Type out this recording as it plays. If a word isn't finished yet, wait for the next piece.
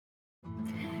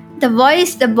The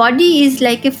voice, the body is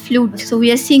like a flute. So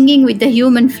we are singing with the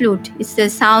human flute. It's the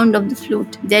sound of the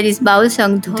flute. There is Baul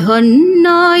song.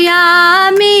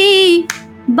 Dhonnoyami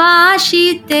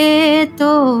bashite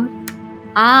tor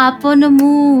আপন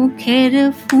মুখের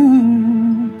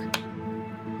ফুঁক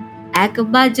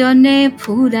একবার জনে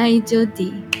ফুরাই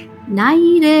যদি নাই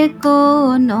রে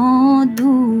কোনো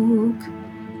দুঃখ.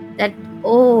 That,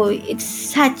 oh, it's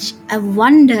such a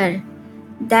wonder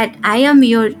that I am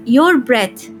your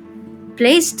breath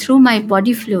placed through my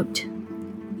body flute.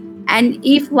 And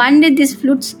if one day this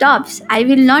flute stops, I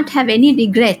will not have any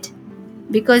regret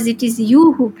because it is you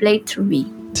who played through me.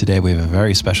 Today we have a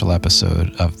very special episode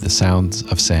of the Sounds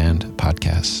of Sand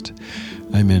podcast.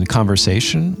 I'm in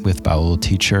conversation with Baul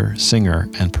teacher, singer,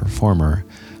 and performer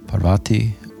Parvathy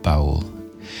Baul.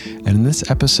 And in this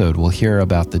episode, we'll hear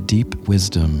about the deep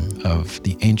wisdom of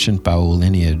the ancient Baul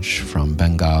lineage from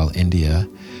Bengal, India,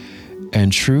 and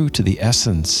true to the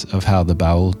essence of how the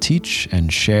Baul teach and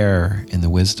share in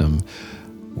the wisdom.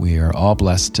 We are all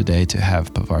blessed today to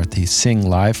have Parvathy sing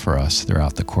live for us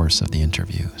throughout the course of the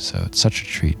interview. So it's such a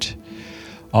treat.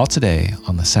 All today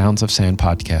on the Sounds of Sand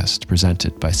podcast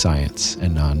presented by Science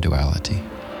and Non-Duality.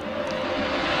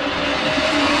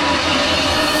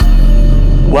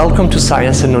 Welcome to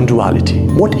Science and Non-Duality.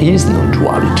 What is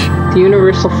non-duality? The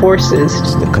universal forces.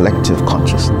 It's the collective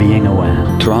consciousness. Being aware.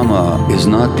 Trauma is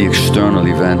not the external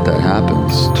event that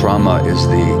happens. Trauma is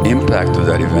the impact of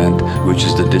that event, which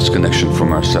is the disconnection from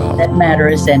ourselves. That matter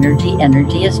is energy.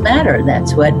 Energy is matter.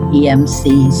 That's what EMC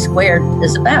squared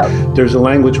is about. There's a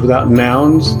language without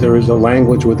nouns. There is a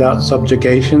language without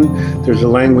subjugation. There's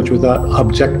a language without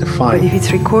objectifying. But if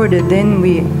it's recorded, then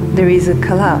there is a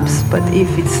collapse. But if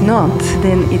it's not,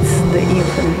 then it's the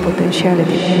infinite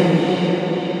potentiality.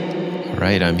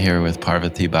 Right, I'm here with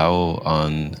Parvathy Baul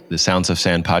on the Sounds of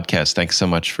Sand podcast. Thanks so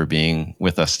much for being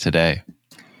with us today.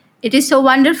 It is so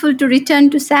wonderful to return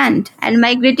to sand, and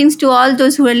my greetings to all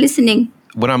those who are listening.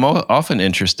 What I'm often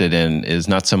interested in is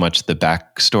not so much the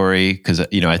backstory, because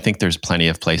I think there's plenty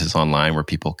of places online where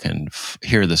people can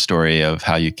hear the story of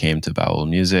how you came to Baul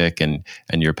music and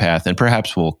your path, and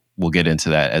perhaps we'll get into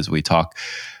that as we talk.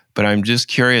 But I'm just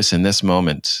curious in this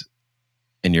moment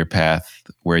in your path,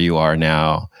 where you are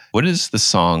now, what is the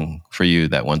song for you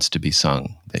that wants to be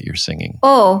sung that you're singing?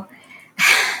 Oh,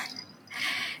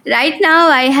 right now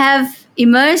I have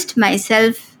immersed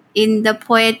myself in the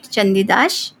poet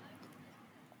Chandidash,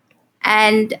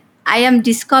 and I am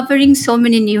discovering so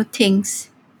many new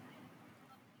things.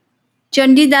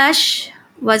 Chandidash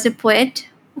was a poet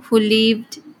who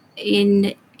lived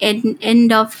in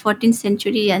end of 14th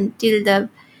century until the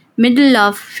middle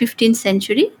of 15th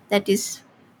century. That is,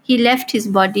 he left his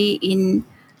body in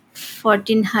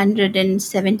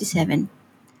 1477.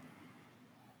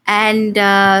 And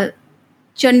Chandidash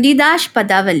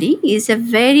Padavali is a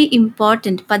very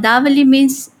important. Padavali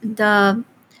means the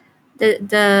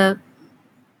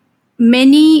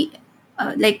many,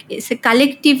 like it's a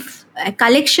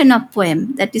collection of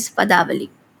poem. That is Padavali.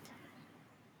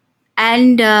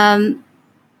 And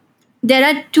there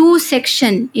are two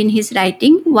sections in his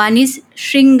writing. One is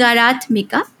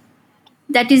Shringaratmika,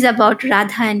 that is about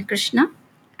Radha and Krishna.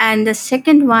 And the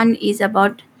second one is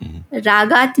about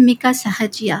Ragatmika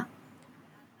Sahajiya,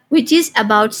 which is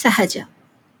about Sahaja.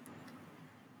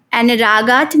 And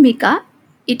Ragatmika,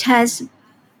 it has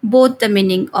both the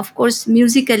meaning. Of course,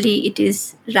 musically it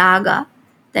is Raga,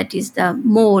 that is the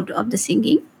mode of the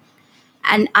singing.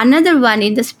 And another one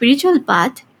in the spiritual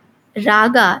path,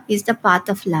 Raga is the path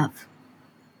of love.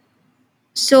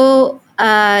 So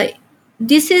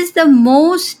this is the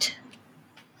most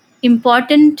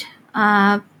important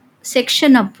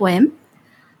section of poem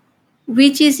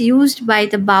which is used by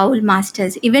the Baul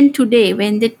masters. Even today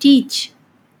when they teach,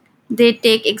 they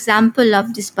take example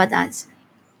of these padas.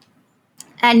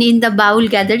 And in the Baul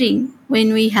gathering,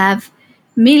 when we have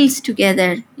meals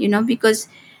together, because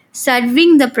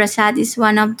serving the prasad is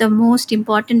one of the most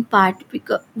important part,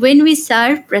 because when we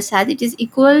serve prasad, it is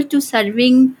equal to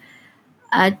serving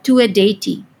to a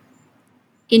deity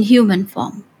in human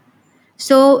form.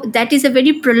 So that is a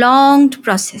very prolonged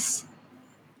process.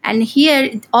 And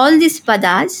here, all these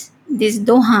padas, these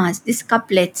dohas, these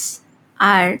couplets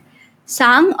are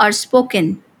sung or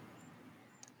spoken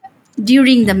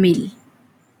during the meal.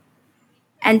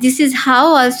 And this is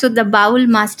how also the Baul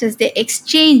masters, they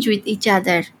exchange with each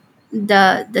other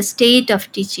the state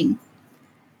of teaching.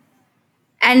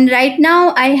 And right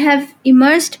now I have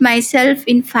immersed myself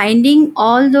in finding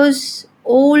all those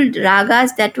old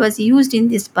ragas that was used in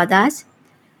these padas.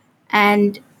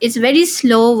 And it's very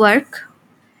slow work.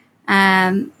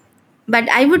 But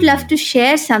I would love to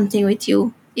share something with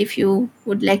you if you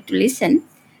would like to listen.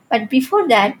 But before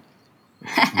that,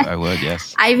 I would,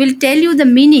 yes. I will tell you the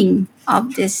meaning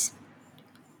of this.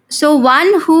 So,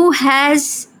 one who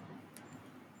has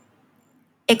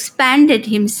expanded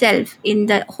himself in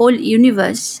the whole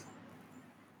universe,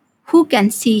 who can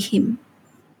see him?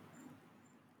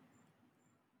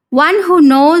 One who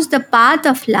knows the path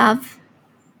of love,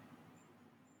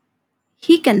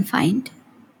 he can find.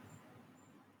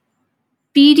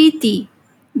 Piriti,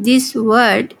 this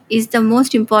word is the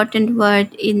most important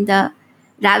word in the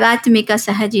Ragatmika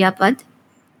Sahajiyapad.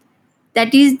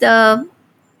 That is the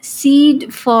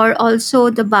seed for also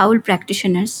the Baul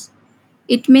practitioners.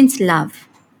 It means love.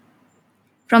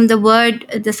 From the word,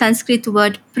 the Sanskrit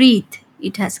word preet,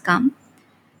 it has come.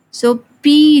 So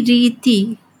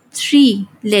Piriti, 3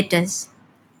 letters,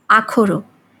 akhoro.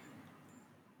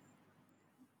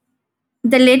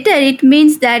 The letter, it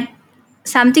means that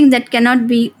something that cannot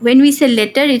be, when we say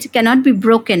letter, it cannot be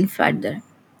broken further.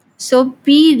 So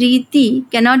Piriti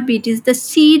cannot be, it is the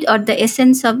seed or the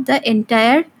essence of the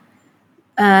entire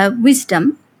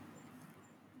wisdom.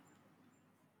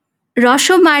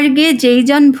 রসমার্গে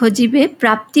যেইজন ভজিবে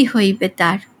প্রাপ্তি হইবে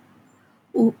তার.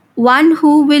 One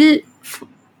who will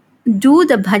do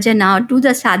the bhajana or do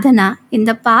the sadhana in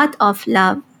the path of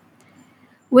love.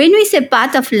 When we say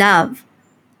path of love,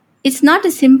 it's not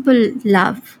a simple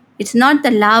love. It's not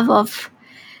the love of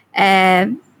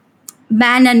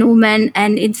man and woman,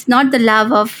 and it's not the love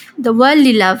of the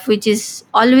worldly love, which is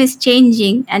always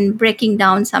changing and breaking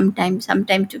down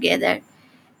sometime together,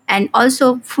 and also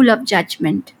full of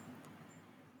judgment.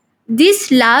 This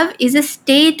love is a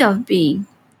state of being.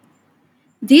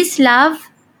 This love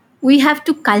we have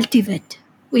to cultivate.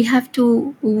 We have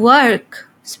to work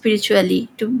spiritually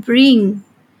to bring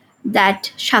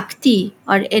that shakti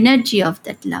or energy of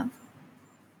that love.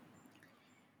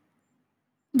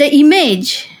 The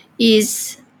image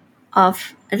is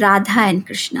of Radha and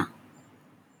Krishna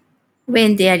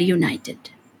when they are united.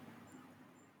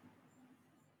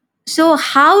 So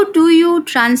how do you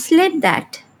translate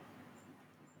that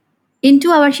into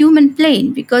our human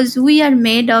plane? Because we are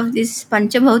made of this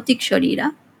panchabhautik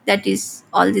sharira, that is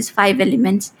all these 5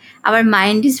 elements. Our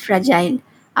mind is fragile,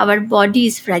 our body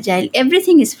is fragile,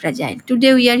 everything is fragile.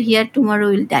 Today we are here, tomorrow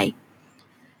we'll die.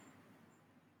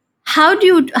 How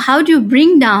do you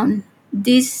bring down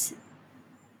this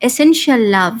essential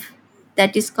love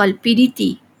that is called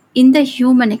piriti in the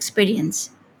human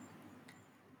experience?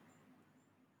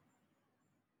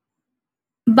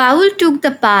 Baul took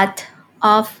the path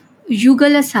of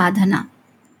yugala sadhana,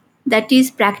 that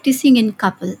is practicing in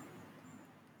couple.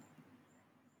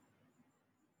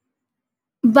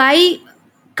 By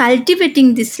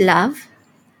cultivating this love,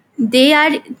 they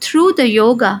are through the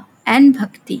yoga and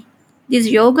bhakti, this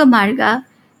yoga marga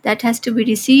that has to be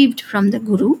received from the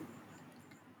guru,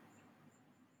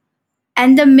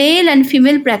 and the male and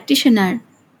female practitioner,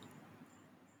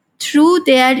 through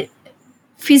their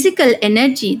physical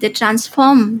energy, they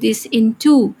transform this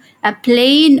into a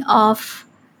plane of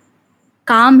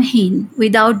kamhin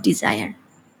without desire.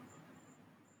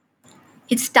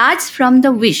 It starts from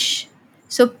the wish.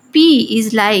 So P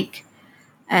is like,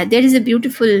 there is a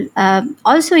beautiful,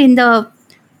 also in the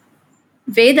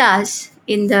Vedas,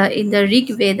 in the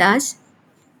Rig Vedas,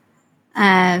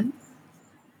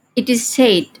 it is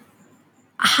said,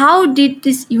 how did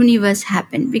this universe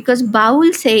happen? Because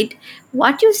Baul said,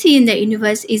 what you see in the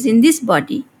universe is in this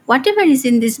body. Whatever is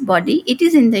in this body, it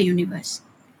is in the universe.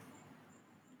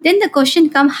 Then the question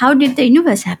comes, how did the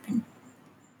universe happen?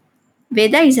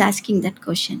 Veda is asking that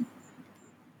question.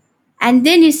 And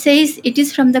then it says it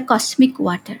is from the cosmic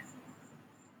water.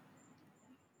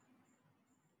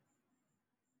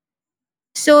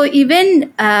 So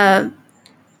even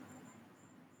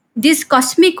this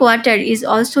cosmic water is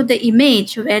also the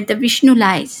image where the Vishnu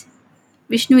lies.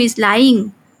 Vishnu is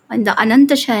lying on the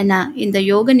Ananta Shayana in the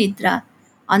Yoga Nidra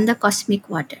on the cosmic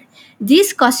water.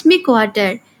 This cosmic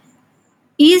water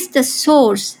is the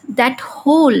source that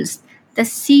holds the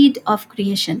seed of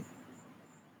creation.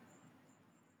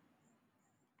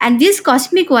 And this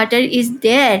cosmic water is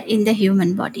there in the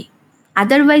human body.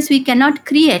 Otherwise, we cannot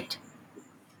create.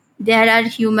 There are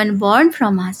human born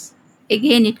from us.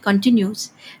 Again, it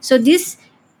continues. So this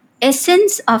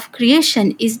essence of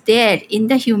creation is there in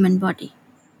the human body.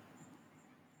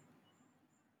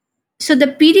 So the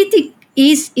piriti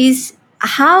is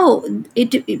how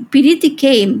piriti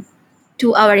came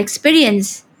to our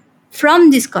experience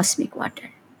from this cosmic water.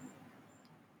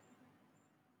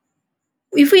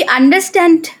 If we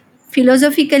understand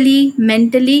philosophically,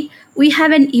 mentally, we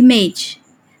have an image.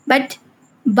 But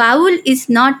Baul is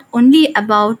not only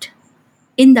about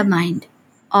in the mind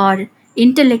or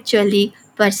intellectually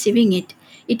perceiving it.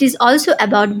 it is also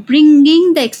about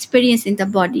bringing the experience in the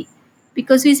body.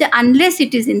 Because we say, unless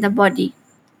it is in the body,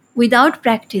 without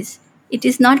practice, it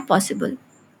is not possible.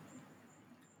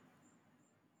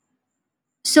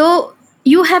 So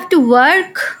you have to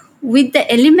work with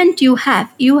the element you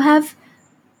have. You have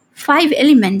 5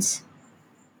 elements,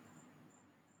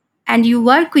 and you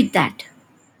work with that.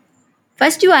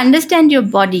 First, you understand your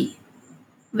body.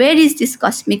 Where is this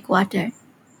cosmic water?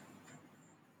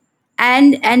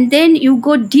 And then you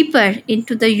go deeper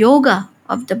into the yoga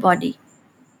of the body.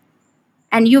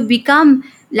 And you become,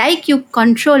 like you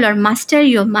control or master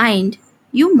your mind,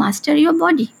 you master your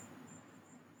body.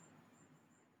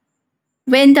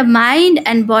 When the mind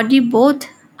and body both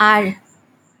are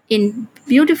in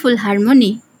beautiful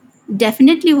harmony,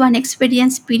 definitely one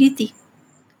experience piriti.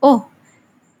 Oh,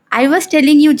 I was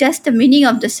telling you just the meaning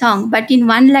of the song, but in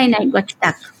one line I got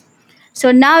stuck.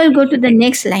 So now I'll go to the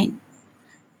next line.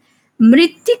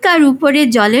 মৃত্তিকার উপরে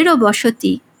জলেরও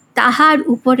বসতি, তাহার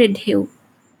উপরে ঢেউ.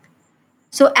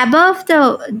 So above the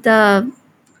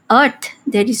earth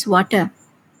there is water.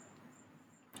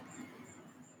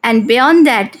 And beyond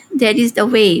that there is the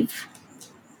wave.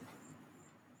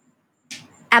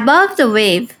 Above the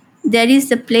wave there is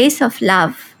the place of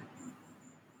love.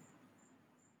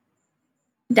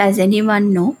 Does anyone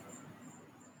know?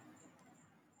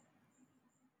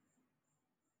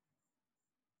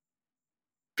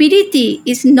 Piriti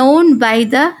is known by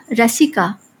the rasika,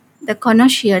 the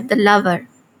connoisseur, the lover,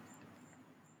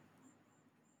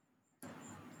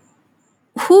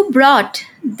 who brought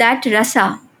that rasa,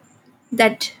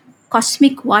 that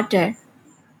cosmic water,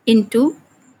 into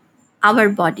our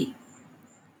body.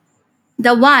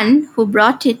 The one who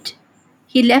brought it,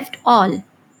 he left all.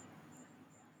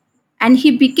 And he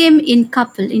became in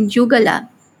couple, in Yugala,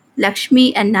 Lakshmi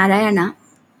and Narayana,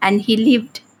 and he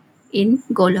lived in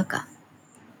Goloka.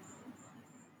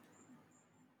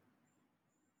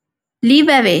 Leave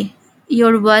away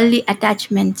your worldly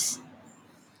attachments.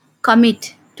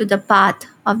 Commit to the path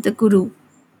of the Guru.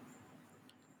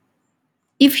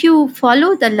 If you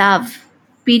follow the love,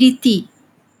 Piriti,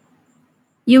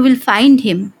 you will find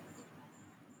him.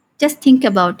 Just think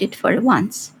about it for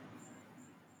once.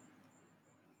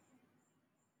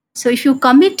 So if you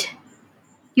commit,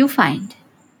 you find.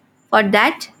 For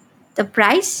that, the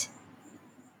price,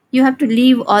 you have to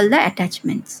leave all the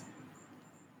attachments.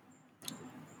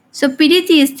 So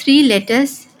Piriti is 3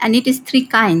 letters and it is 3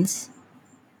 kinds.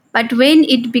 But when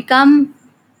it becomes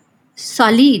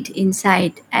solid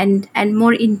inside and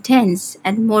more intense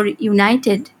and more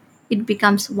united, it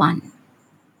becomes one.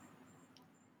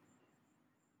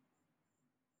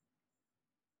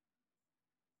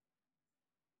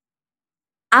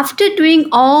 After doing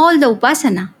all the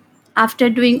upasana, after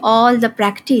doing all the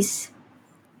practice,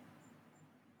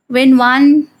 when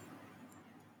one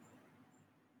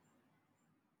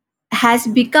has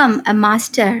become a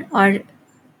master or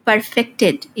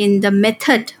perfected in the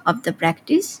method of the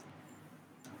practice,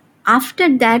 after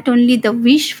that only the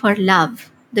wish for love,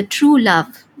 the true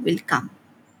love, will come.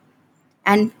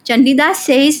 And Chandidas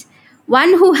says, one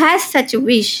who has such a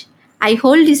wish, I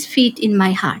hold his feet in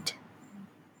my heart.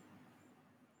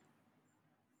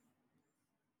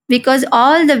 Because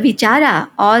all the vichara,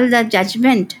 all the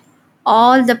judgment,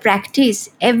 all the practice,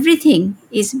 everything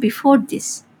is before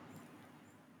this.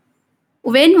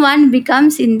 When one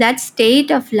becomes in that state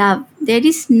of love, there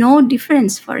is no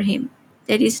difference for him.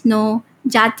 There is no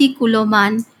jati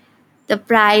kuloman, the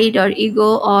pride or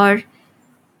ego or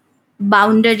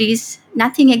boundaries,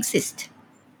 nothing exists.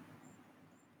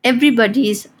 Everybody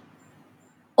is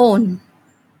own.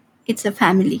 It's a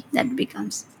family that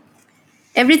becomes.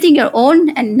 Everything your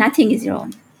own and nothing is your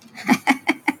own.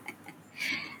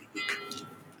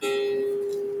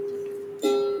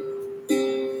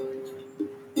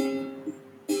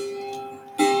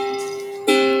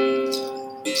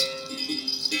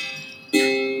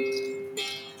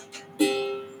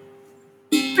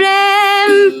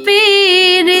 প্রেম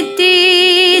পীরিতি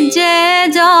যে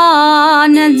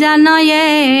জন জানয়ে,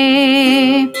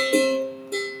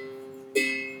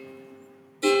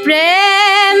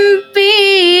 প্রেম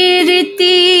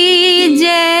পীরিতি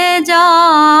যে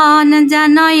জন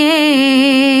জানয়ে,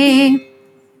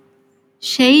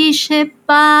 সেই সে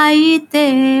পাইতে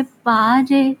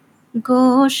পারে গো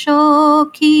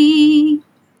সখী,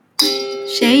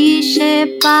 সেই সে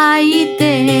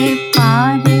পাইতে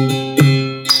পারে।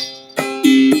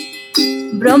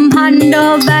 ব্রহ্মাণ্ড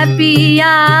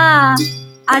ব্যাপিয়া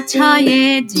আছয়ে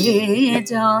যে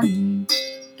জন,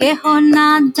 কেহ না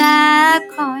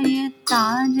দেখয়ে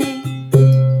তারে।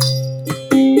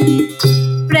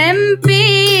 প্রেম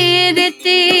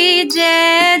পীরিতি যে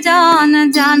জন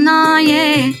জানয়ে,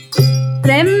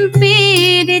 প্রেম প্রেম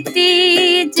প্রীতি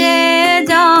যে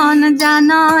জন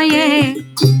জানয়ে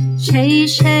সেই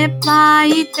সে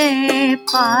পাইতে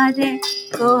পারে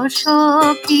গো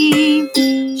সখী,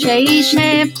 সেই সে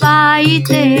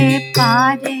পাইতে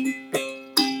পারে।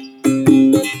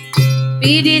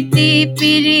 প্রীতি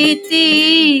প্রীতি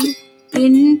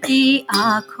তিনটি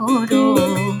আখর,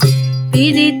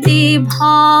 প্রীতি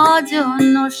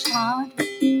ভজন সার।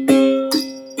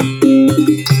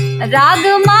 রাগ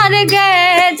মার্গে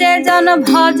যে জন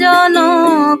ভজন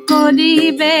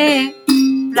করিবে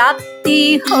প্রাপ্তি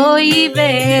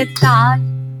হইবে তার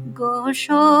গো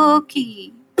সখী,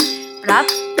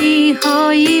 প্রাপ্তি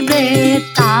হইবে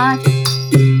তার।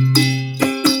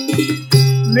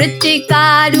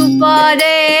 মৃত্তিকার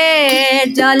উপরে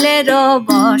জলের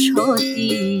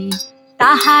বসতি,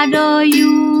 তাহার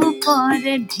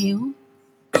উপরে ঢেউ,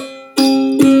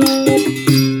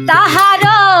 তাহার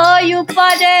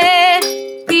উপরে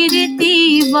প্রীতি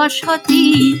বসতি,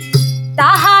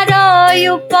 তাহার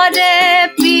উপরে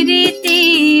প্রীতি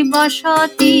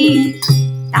বসতি।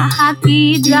 তাহা কি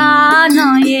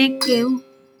জানয়ে কেউ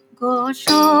গো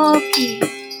সখী,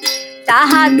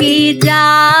 তাহা কি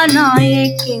জানয়ে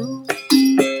কেউ।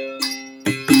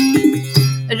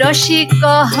 রসিক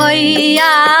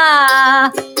হইয়া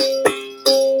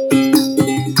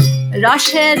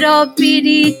রসের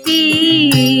প্রীতি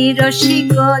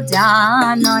রসিক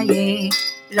জানয়ে,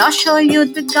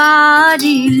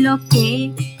 রসয়ুদ্গারী লোকে।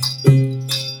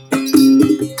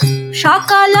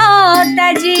 সকল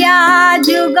ত্যাজিয়া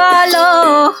যুগল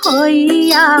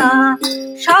হইয়া,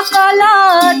 সকল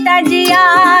ত্যাজিয়া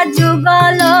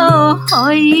যুগল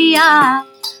হইয়া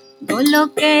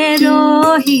গোলকে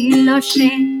রহিল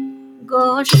সে গো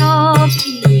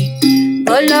সখী,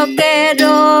 গোলকে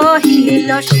রহিল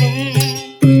সে।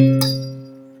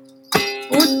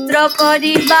 পুত্র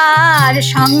পরিবার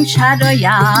সংসার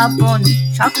যাপন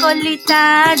সকলি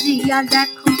ত্যাজিয়া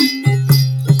দেখো,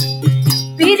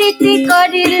 প্রীতি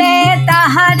করিলে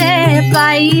তাহারে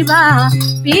পাইবা,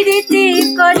 প্রীতি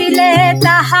করিলে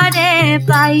তাহারে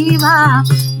পাইবা।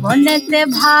 মনেতে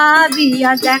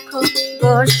ভাবিয়া দেখো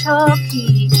গো সখী,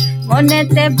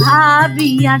 মনেতে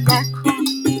ভাবিয়া দেখো।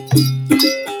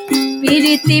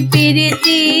 প্রীতি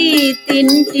প্রীতি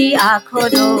তিনটি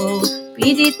আখর,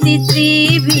 প্রীতি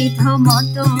ত্রিবিধ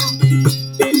মত।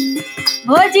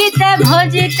 ভজিতে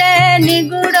ভজিতে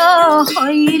নিগুড়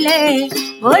হইলে,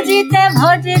 ভজিতে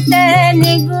ভজিতে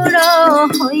নিগুড়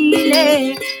হইলে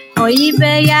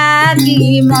হইবে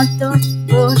একই মত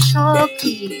গো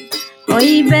সখী,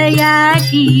 হইবে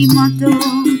একই মত।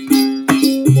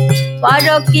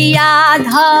 পরকিয়া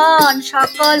ধন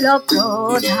সকল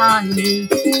প্রধান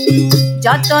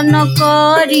যতন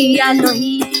করিয়া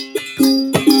লই,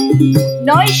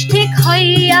 নৈষ্ঠিক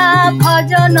হইয়া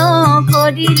ভজন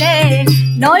করিলে,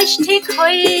 নৈষ্ঠিক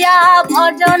হইয়া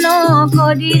ভজন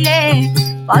করিলে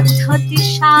পদ্ধতি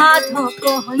সাধক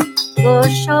হই গো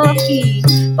সখী,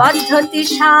 পদ্ধতি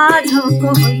সাধক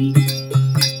হই।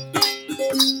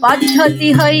 পদ্ধতি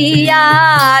হইয়া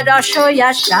রসয়া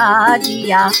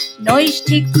সাজিয়া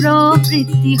নৈষ্ঠিক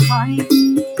প্রবৃত্তি হয়,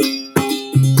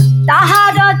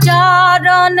 তাহার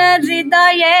চরণ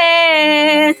হৃদয়ে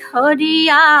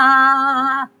ধরিয়া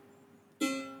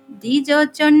দ্বিজ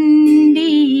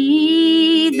চণ্ডী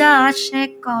দাসে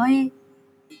কয়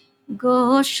গো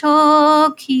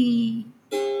সখী,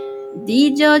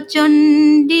 দ্বিজ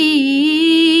চণ্ডী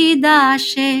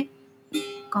দাসে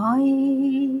কয়।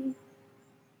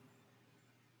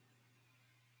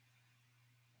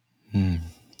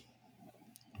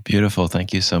 Beautiful. Thank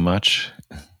you so much.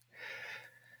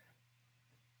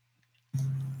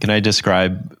 Can I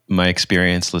describe my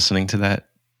experience listening to that?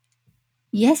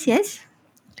 Yes, yes.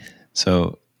 So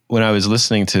when I was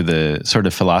listening to the sort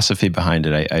of philosophy behind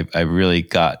it, I really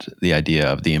got the idea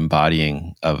of the embodying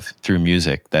of through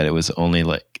music, that it was only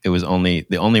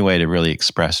the only way to really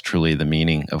express truly the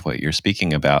meaning of what you're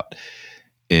speaking about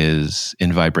is in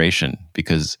vibration,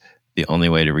 because the only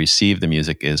way to receive the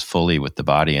music is fully with the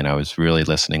body. And I was really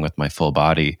listening with my full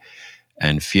body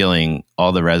and feeling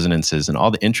all the resonances and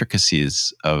all the intricacies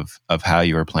of how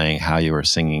you were playing, how you were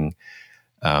singing,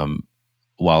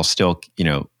 while still,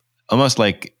 almost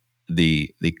like the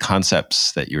concepts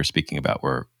that you were speaking about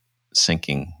were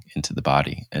sinking into the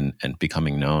body and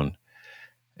becoming known.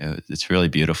 It's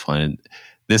really beautiful. And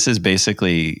this is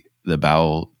basically the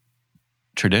Baul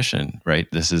tradition, right?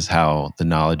 This is how the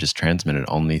knowledge is transmitted,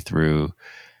 only through,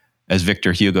 as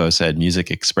Victor Hugo said, music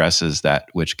expresses that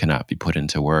which cannot be put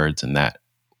into words and that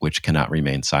which cannot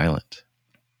remain silent.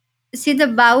 See, the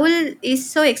Baul is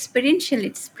so experiential.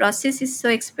 Its process is so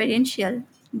experiential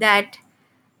that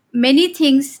many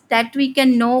things that we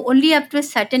can know only up to a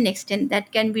certain extent,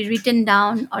 that can be written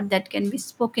down or that can be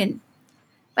spoken.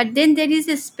 But then there is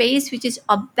a space which is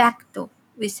abacto.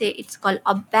 We say it's called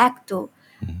abacto,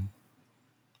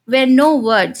 where no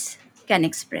words can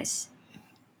express.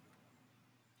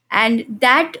 And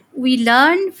that we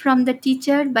learn from the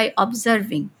teacher by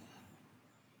observing,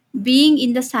 being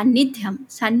in the sannidhyam.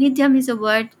 Sannidhyam is a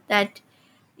word that,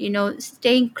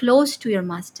 staying close to your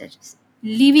master,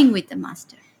 living with the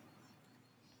master.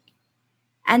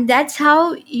 And that's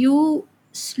how you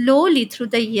slowly through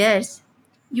the years,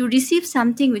 you receive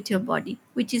something with your body,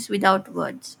 which is without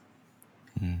words.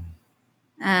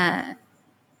 Uh,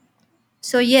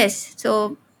 so yes,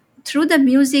 so through the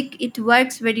music, it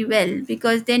works very well,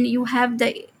 because then you have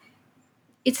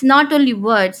it's not only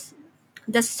words,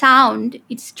 the sound,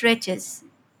 it stretches.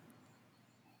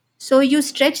 So you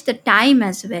stretch the time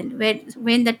as well.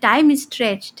 When the time is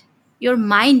stretched, your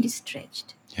mind is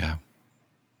stretched. Yeah.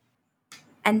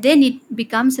 And then it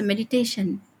becomes a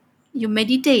meditation. You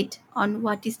meditate on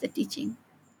what is the teaching.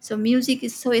 So music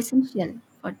is so essential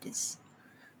for this.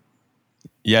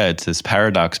 Yeah, it's this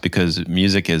paradox because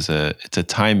music is it's a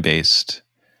time-based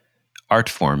art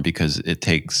form, because it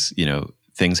takes,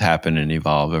 things happen and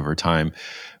evolve over time.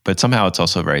 But somehow it's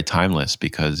also very timeless,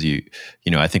 because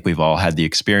I think we've all had the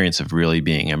experience of really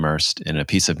being immersed in a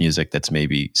piece of music that's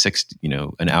maybe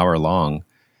an hour long,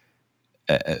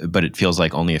 but it feels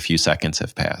like only a few seconds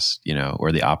have passed,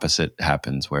 or the opposite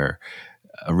happens, where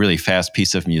a really fast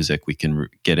piece of music, we can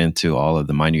get into all of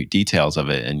the minute details of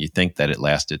it, and you think that it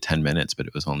lasted 10 minutes, but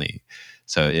it was only.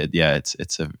 So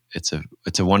it's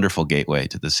a wonderful gateway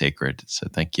to the sacred. So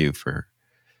thank you for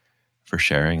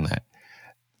sharing that.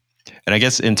 And I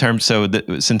guess in terms,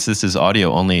 since this is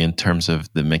audio only, in terms of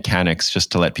the mechanics,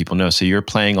 just to let people know, so you're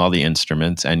playing all the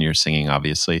instruments and you're singing,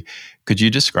 obviously. Could you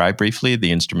describe briefly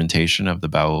the instrumentation of the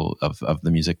Baul of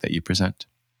the music that you present?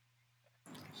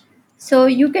 So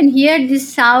you can hear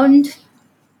this sound.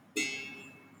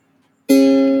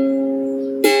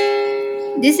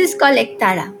 This is called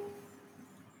ektara.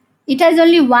 It has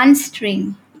only one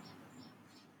string.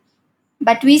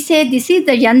 But we say this is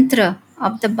the yantra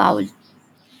of the Baul.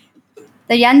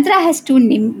 The yantra has two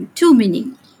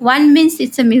meaning. One means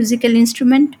it's a musical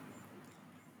instrument.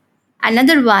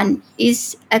 Another one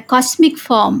is a cosmic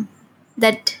form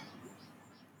that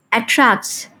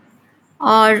attracts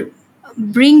or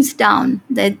brings down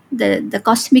the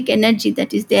cosmic energy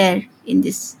that is there in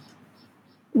this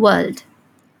world.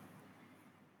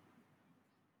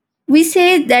 We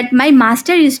say that my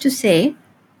master used to say,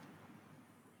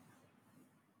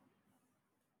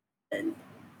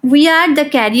 we are the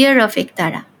carrier of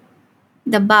Ektara.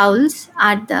 The Bauls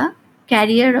are the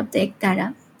carrier of the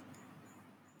Ektara.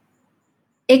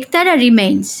 Ektara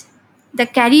remains. The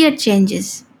carrier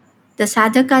changes. The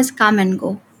sadhakas come and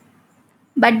go.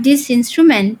 But this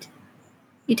instrument,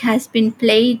 it has been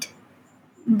played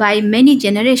by many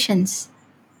generations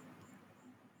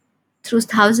through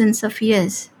thousands of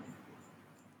years.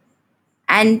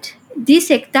 And this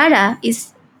Ektara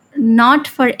is not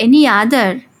for any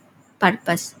other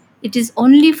purpose. It is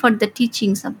only for the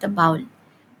teachings of the Baul.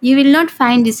 You will not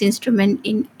find this instrument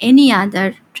in any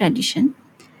other tradition.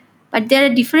 But there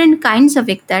are different kinds of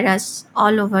ektaras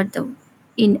all over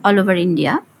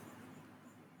India.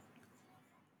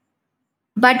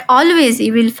 But always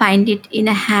you will find it in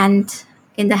the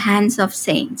hands of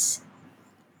saints.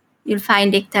 You'll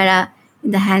find ektara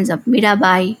in the hands of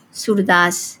Mirabai,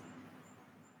 Surdas,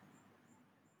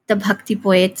 the Bhakti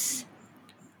poets,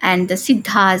 and the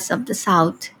Siddhas of the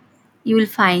south. You will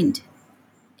find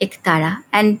ektara,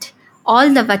 and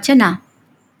all the vachana,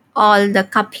 all the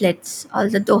couplets, all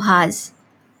the dohas,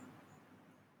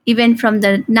 even from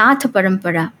the Nath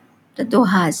Parampara, the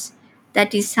dohas,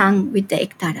 that is sung with the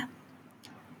ektara.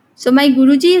 So my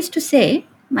Guruji used to say,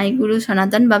 my Guru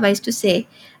Sanatan Baba used to say,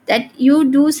 that you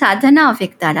do sadhana of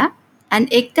ektara, and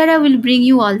ektara will bring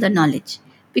you all the knowledge,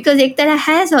 because ektara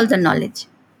has all the knowledge.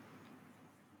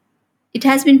 It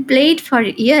has been played for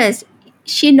years.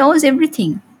 She knows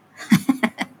everything.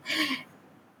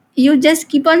 You just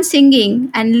keep on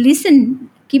singing and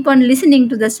keep on listening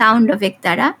to the sound of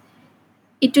ektara.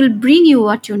 It will bring you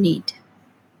what you need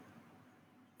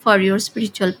for your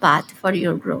spiritual path, for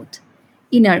your growth,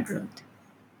 inner growth.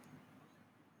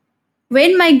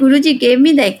 When my Guruji gave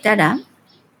me the ektara,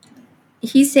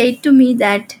 he said to me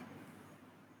that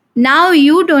now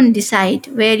you don't decide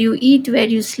where you eat, where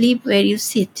you sleep, where you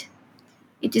sit.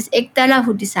 It is ektara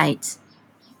who decides.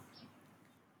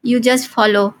 You just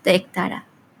follow the ektara.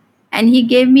 And he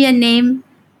gave me a name,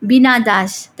 Veena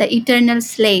Das, the eternal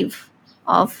slave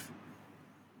of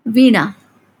Veena.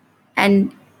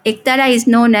 And Ektara is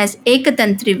known as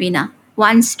Ekatantri Veena,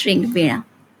 one string Veena.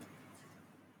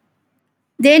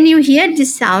 Then you hear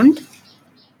this sound.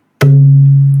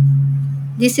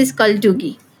 This is called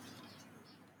Dugi.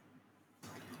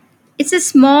 It's a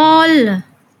small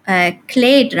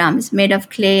clay drums made of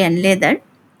clay and leather.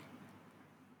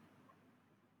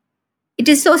 It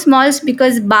is so small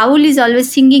because Baul is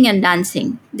always singing and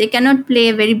dancing. They cannot play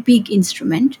a very big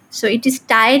instrument, so it is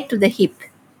tied to the hip.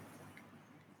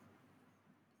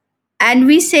 And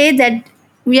we say that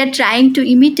we are trying to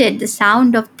imitate the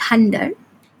sound of thunder,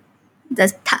 the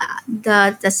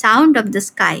sound of the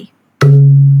sky.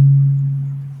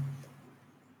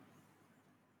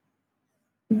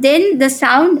 Then the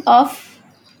sound of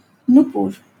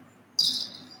Nupur.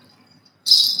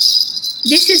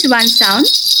 This is one sound,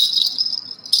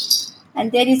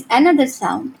 and there is another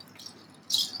sound.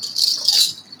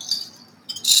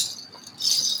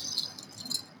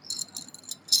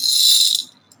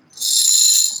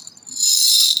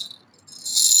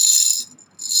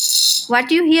 What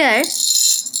you hear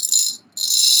is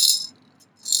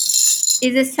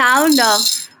the sound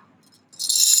of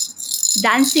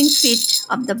dancing feet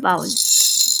of the Baul.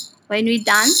 When we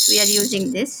dance, we are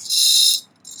using this.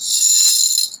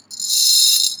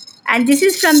 And this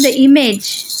is from the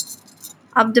image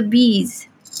of the bees.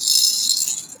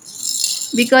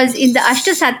 Because in the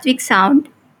Ashtasattvic sound,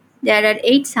 there are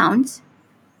 8 sounds.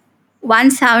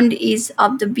 One sound is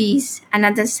of the bees,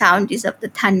 another sound is of the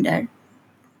thunder.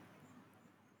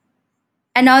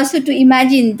 And also to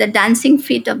imagine the dancing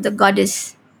feet of the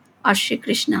goddess or Sri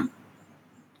Krishna.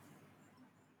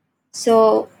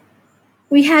 So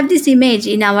we have this image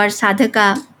in our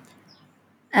sadhaka,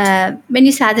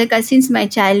 many sadhakas since my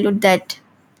childhood, that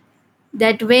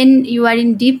when you are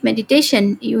in deep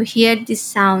meditation, you hear these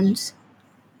sounds.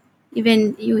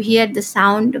 Even you hear the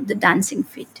sound of the dancing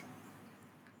feet.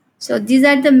 So these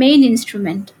are the main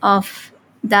instrument of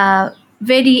the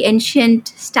very ancient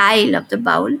style of the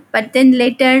Baul. But then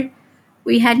later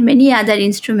we had many other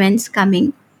instruments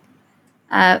coming.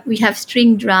 We have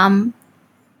string drum,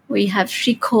 we have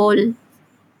shrikhol,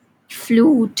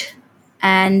 flute,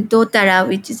 and dotara,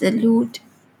 which is a lute.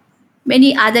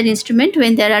 Many other instruments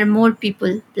when there are more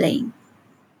people playing.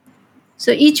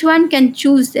 So each one can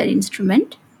choose their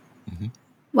instrument,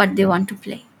 what they want to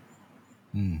play.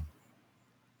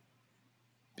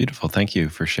 Beautiful. Thank you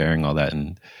for sharing all that.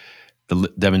 And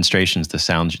the demonstrations, the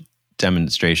sound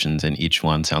demonstrations, and each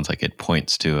one sounds like it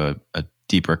points to a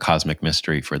deeper cosmic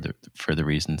mystery for the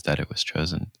reasons that it was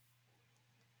chosen.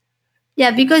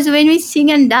 Yeah, because when we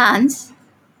sing and dance,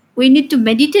 we need to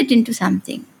meditate into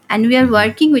something. And we are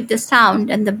working with the sound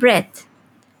and the breath.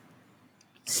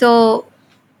 So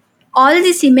all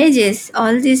these images,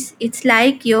 all this, it's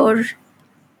like your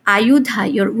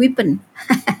ayudha, your weapon.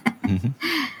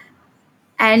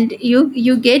 And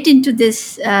you get into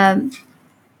this,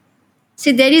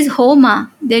 see, there is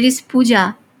homa, there is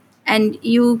puja, and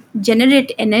you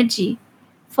generate energy.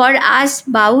 For us,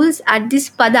 Bauls are these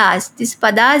padas. These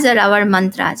padas are our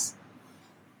mantras.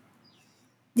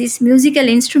 This musical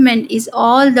instrument is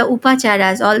all the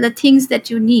upacharas, all the things that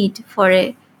you need for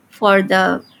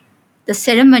the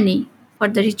ceremony, for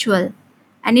the ritual.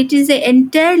 And it is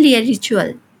entirely a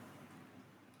ritual.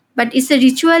 But it's a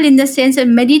ritual in the sense of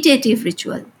meditative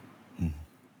ritual.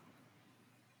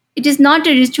 It is not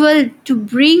a ritual to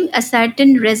bring a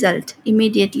certain result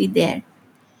immediately there.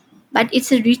 But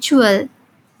it's a ritual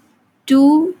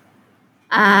to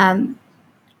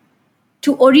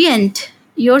orient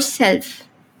yourself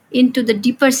into the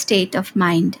deeper state of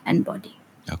mind and body.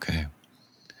 Okay.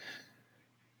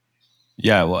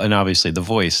 Yeah, well, and obviously the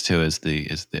voice too is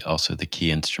also the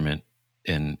key instrument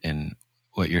in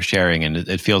what you're sharing, and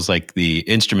it feels like the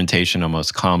instrumentation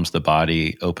almost calms the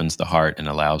body, opens the heart, and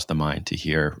allows the mind to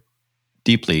hear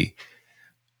deeply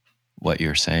what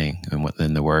you're saying and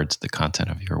within the words, the content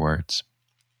of your words.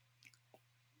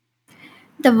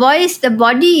 The voice, the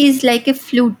body is like a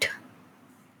flute.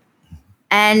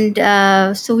 And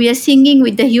so we are singing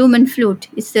with the human flute.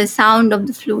 It's the sound of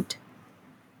the flute.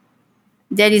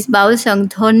 There is Baul song,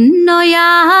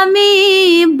 Dhonnayami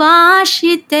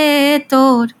Bashite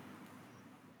Tor.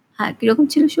 কিরকম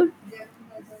ছিল সুর?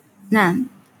 না,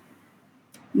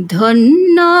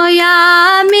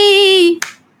 ধন্যয়ামি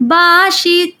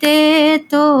বাসিতে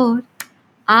তোর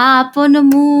আপন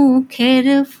মুখের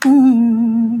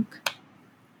ফুঁক,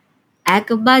 এক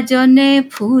বাজনে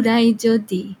ফুরাই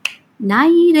যদি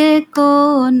নাই রে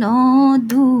কোনো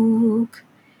দুঃখ.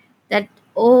 That,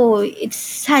 oh, it's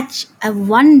such a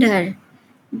wonder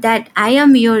that I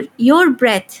am your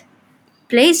breath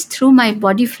plays through my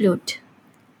body flute.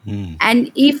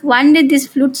 And if one day this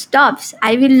flute stops,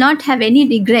 I will not have any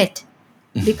regret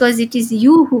because it is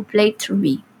you who played through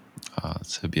me. Oh,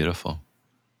 it's so beautiful.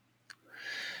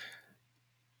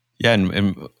 Yeah,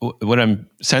 and what I'm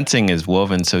sensing is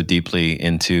woven so deeply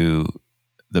into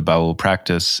the Baul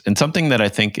practice, and something that I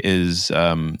think is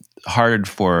hard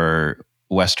for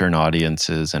Western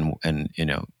audiences and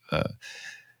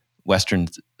Western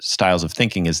styles of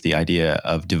thinking is the idea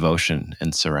of devotion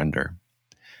and surrender.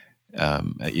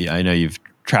 I know you've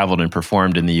traveled and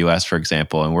performed in the U.S., for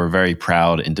example, and we're very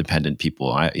proud, independent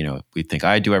people. We think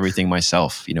I do everything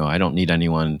myself. I don't need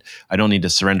anyone. I don't need to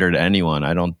surrender to anyone.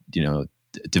 I don't,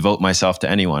 devote myself to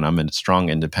anyone. I'm a strong,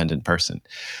 independent person.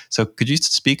 So, could you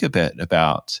speak a bit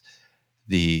about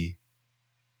the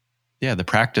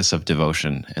practice of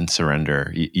devotion and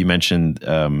surrender? You mentioned,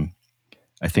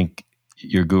 I think,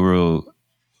 your guru.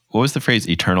 What was the phrase?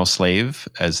 Eternal slave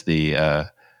as the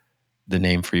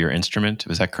name for your instrument.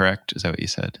 Was that correct? Is that what you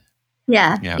said?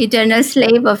 Yeah, Yeah. eternal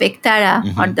slave of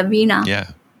Ektara or the Veena.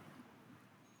 Yeah.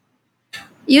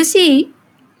 You see,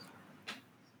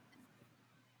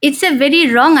 it's a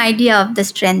very wrong idea of the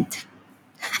strength.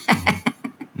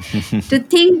 To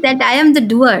think that I am the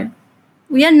doer.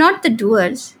 We are not the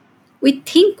doers. We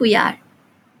think we are.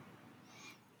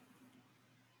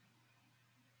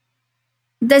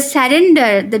 The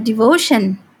surrender, the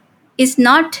devotion is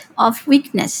not of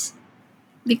weakness.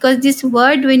 Because this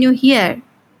word, when you hear,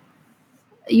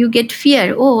 you get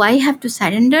fear. Oh, I have to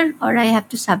surrender or I have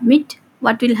to submit.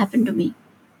 What will happen to me?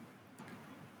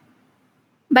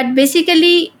 But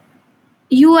basically,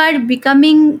 you are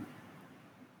becoming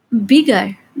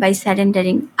bigger by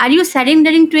surrendering. Are you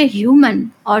surrendering to a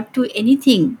human or to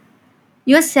anything?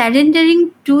 You are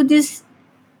surrendering to this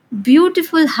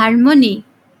beautiful harmony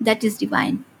that is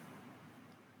divine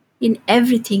in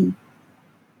everything.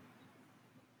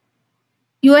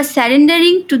 You are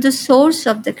surrendering to the source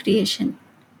of the creation.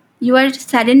 You are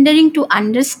surrendering to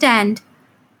understand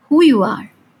who you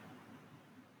are.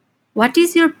 What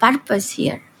is your purpose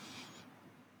here?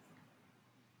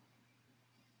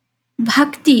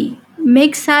 Bhakti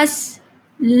makes us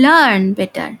learn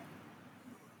better.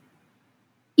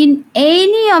 In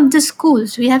any of the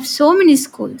schools, we have so many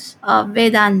schools of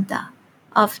Vedanta,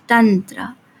 of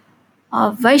Tantra,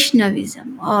 of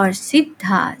Vaishnavism, or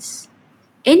Siddhas,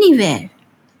 anywhere.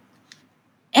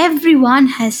 Everyone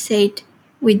has said,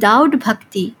 without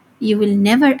bhakti, you will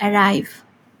never arrive.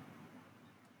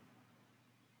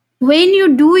 When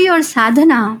you do your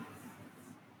sadhana,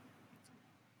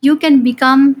 you can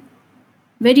become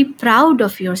very proud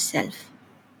of yourself.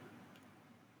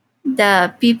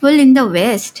 The people in the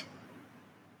West,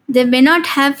 they may not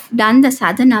have done the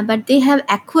sadhana, but they have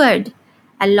acquired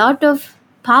a lot of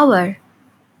power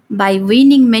by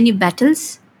winning many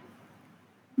battles.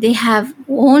 They have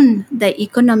won the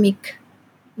economic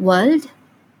world,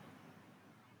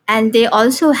 and they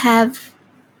also have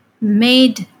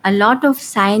made a lot of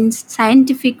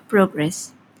scientific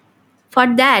progress. For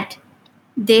that,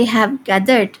 they have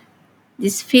gathered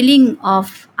this feeling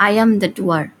of I am the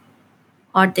doer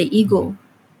or the ego,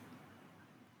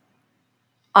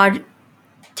 or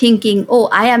thinking, oh,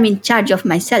 I am in charge of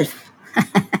myself.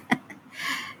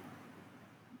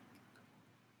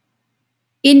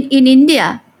 In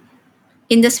India,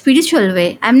 in the spiritual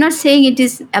way, I'm not saying it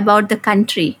is about the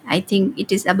country. I think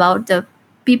it is about the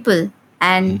people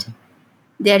and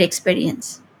their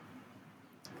experience.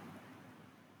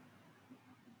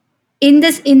 In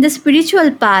the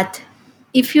spiritual path,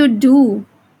 if you do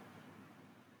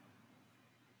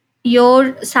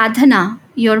your sadhana,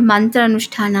 your mantra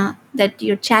anusthana, that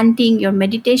you're chanting, your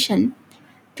meditation,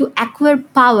 to acquire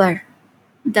power,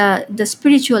 the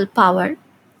spiritual power,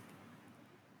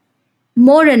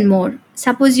 more and more.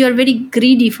 Suppose you're very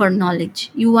greedy for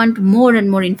knowledge, you want more and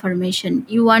more information,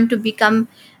 you want to become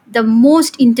the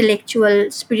most intellectual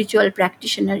spiritual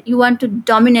practitioner, you want to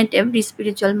dominate every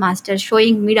spiritual master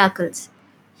showing miracles.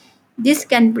 This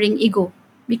can bring ego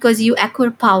because you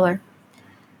acquire power.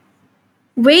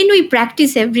 When we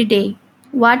practice every day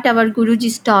what our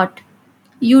Guruji taught,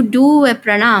 you do a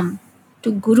pranam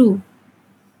to Guru,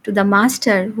 to the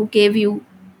master who gave you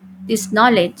this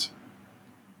knowledge,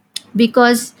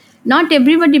 because not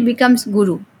everybody becomes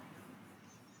Guru.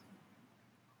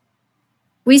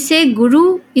 We say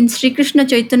Guru in Sri Krishna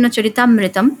Chaitanya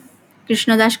Charitamritam.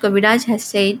 Krishnadas Kaviraj has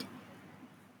said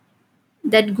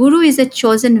that Guru is a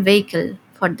chosen vehicle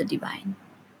for the divine.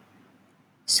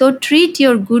 So treat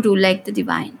your Guru like the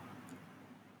divine.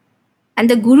 And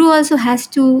the Guru also has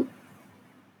to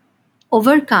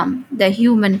overcome the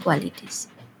human qualities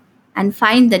and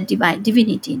find the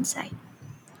divinity inside.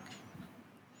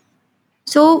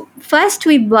 So first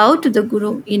we bow to the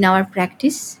Guru in our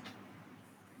practice.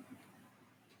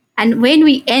 And when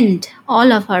we end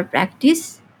all of our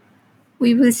practice,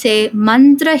 we will say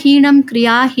mantra hinam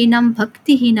kriya hinam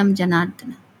bhakti hinam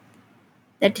janardana.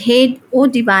 That, hey, O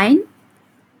divine,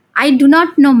 I do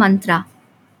not know mantra.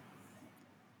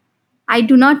 I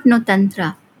do not know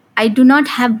tantra. I do not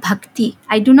have bhakti.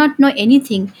 I do not know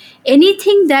anything.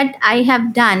 Anything that I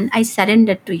have done, I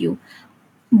surrender to you.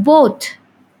 Both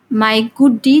my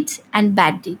good deeds and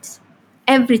bad deeds.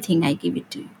 Everything I give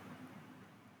it to you.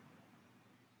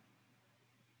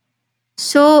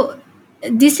 So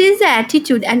this is the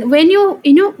attitude. And when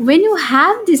when you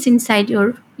have this inside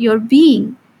your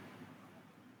being,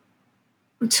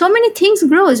 so many things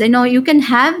grows. You can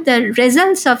have the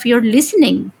results of your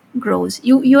listening grows.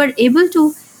 You are able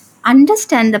to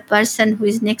understand the person who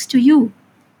is next to you.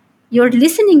 Your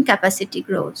listening capacity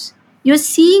grows. Your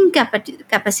seeing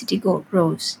capacity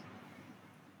grows.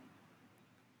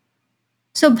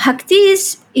 So bhakti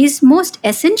is most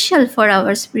essential for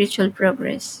our spiritual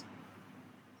progress.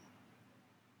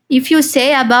 If you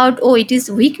say about, oh, it is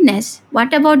weakness,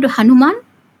 what about Hanuman?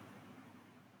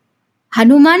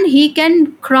 Hanuman, he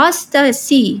can cross the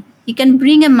sea, he can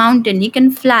bring a mountain, he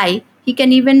can fly, he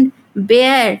can even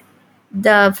bear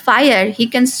the fire, he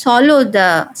can swallow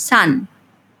the sun.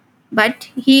 But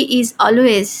he is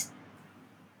always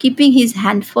keeping his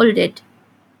hand folded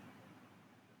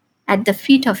at the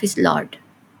feet of his Lord.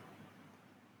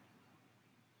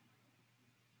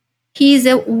 He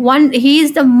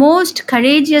is the most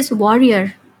courageous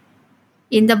warrior.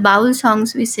 In the Baul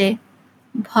songs we say,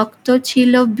 Bhakto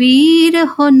chilo bir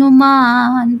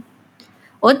Hanuman.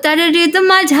 ও তার হৃদ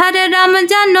মাঝারে রাম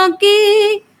জানকী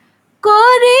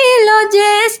করিল যে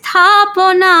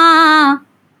স্থাপনা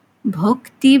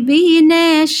ভক্তি বিনে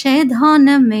সে ধন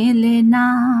মেলে না.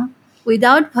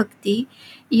 Without bhakti,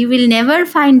 you will never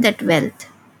find that wealth.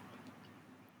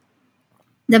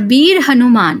 The Bir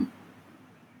Hanuman,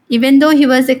 even though he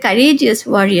was a courageous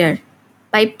warrior,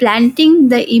 by planting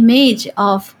the image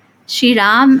of Sri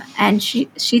Ram and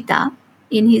Sita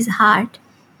in his heart,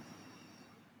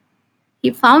 he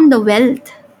found the wealth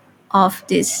of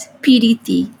this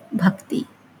piriti bhakti.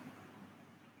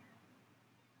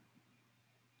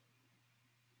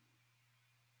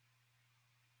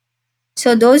 So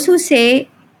those who say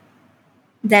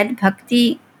that bhakti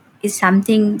is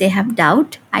something they have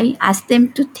doubt, I ask them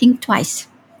to think twice.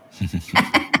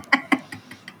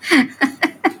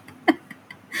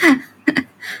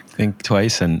 Think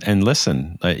twice and listen.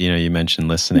 You mentioned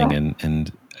listening, Yeah. and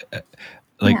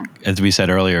as we said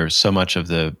earlier, so much of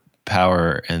the power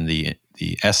and the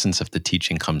essence of the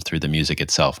teaching comes through the music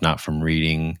itself, not from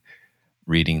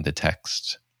reading the text.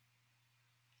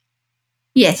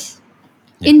 Yes.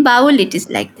 Yeah. In Baul it is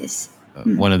like this.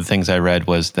 One of the things I read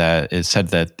was that it said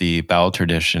that the Baul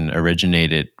tradition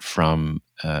originated from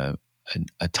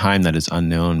a time that is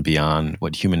unknown beyond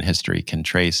what human history can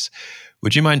trace.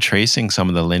 Would you mind tracing some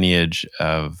of the lineage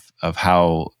of how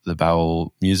the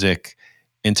Baul music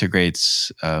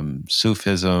integrates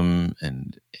Sufism and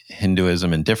Hinduism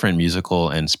and different musical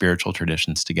and spiritual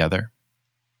traditions together?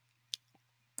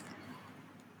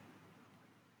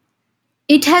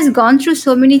 It has gone through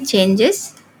so many changes,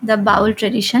 the Baul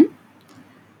tradition.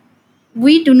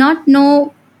 We do not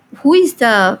know who is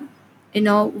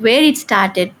where it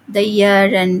started, the year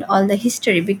and all the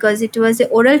history, because it was an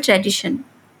oral tradition.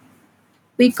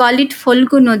 We call it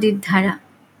Folgu Nodid Dhara.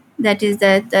 That is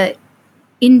the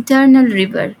internal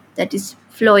river that is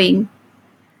flowing,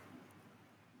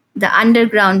 the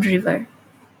underground river.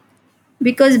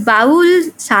 Because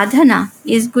Baul sadhana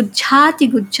is Gujjhati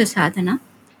Gujja sadhana.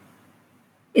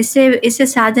 It's a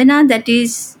sadhana that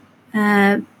is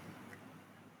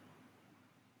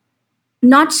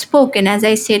not spoken, as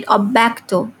I said,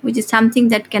 abhyakto, which is something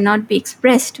that cannot be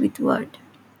expressed with word.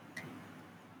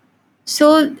 So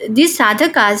these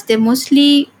sadhakas, they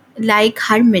mostly like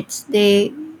hermits.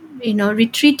 They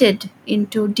retreated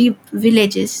into deep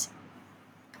villages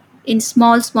in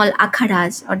small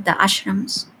akharas or the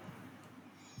ashrams.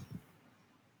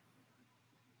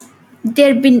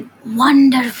 There have been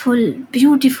wonderful,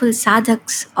 beautiful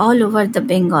sadhaks all over the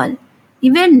Bengal.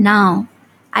 Even now,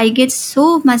 I get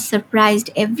so much surprised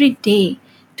every day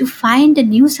to find a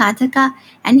new sadhaka,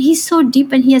 and he's so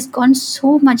deep and he has gone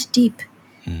so much deep.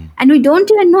 And we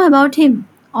don't even know about him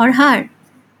or her.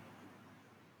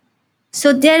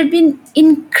 So there have been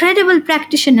incredible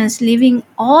practitioners living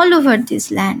all over this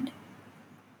land,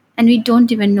 and we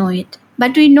don't even know it.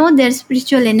 But we know their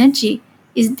spiritual energy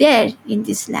is there in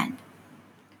this land.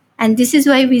 And this is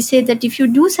why we say that if you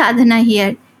do sadhana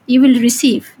here, you will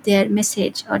receive their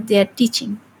message or their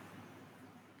teaching.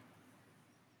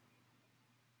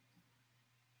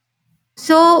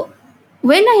 So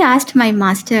when I asked my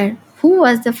master who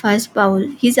was the first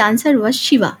Baul, his answer was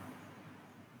Shiva.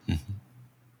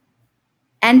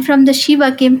 And from the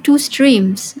Shiva came two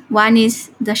streams. One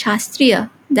is the Shastriya,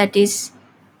 that is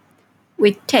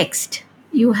with text.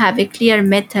 You have a clear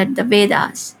method, the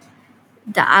Vedas,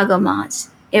 the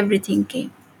Agamas, everything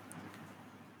came.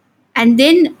 And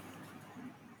then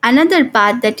another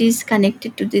path that is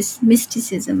connected to this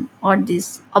mysticism or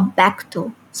this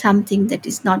abhakto, something that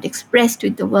is not expressed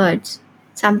with the words,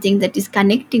 something that is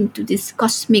connecting to these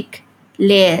cosmic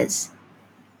layers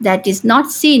that is not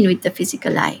seen with the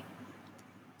physical eye.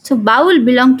 So Baul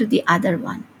belonged to the other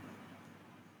one,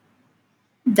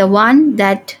 the one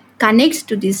that connects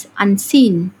to this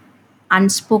unseen,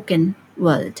 unspoken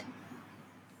world.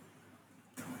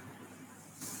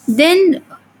 Then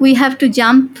we have to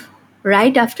jump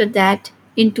right after that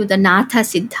into the Natha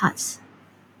Siddhas.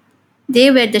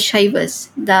 They were the Shaivas,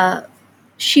 the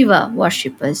Shiva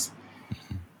worshippers.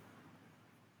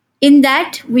 In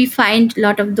that, we find a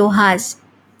lot of dohas.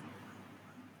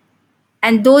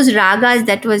 And those ragas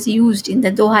that was used in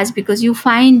the dohas, because you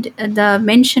find the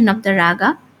mention of the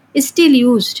raga is still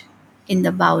used in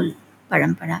the Baul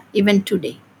parampara, even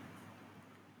today.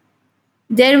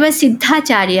 There were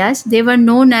Siddhacharyas, they were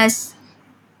known as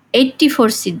 84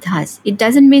 Siddhas. It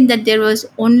doesn't mean that there was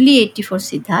only 84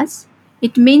 Siddhas.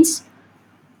 It means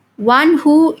one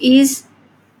who is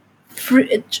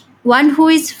one who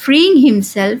is freeing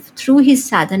himself through his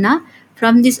sadhana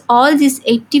from this all these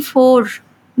 84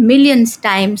 millions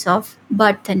times of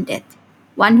birth and death.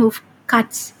 One who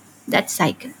cuts that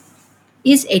cycle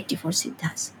is 84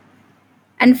 Siddhas.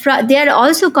 And they are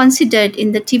also considered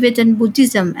in the Tibetan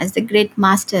Buddhism as the great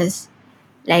masters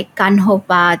like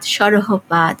Kanhopad,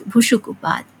 Shorohopad,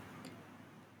 Bhushukupad.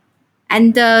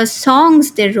 And the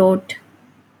songs they wrote,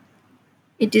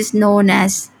 it is known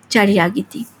as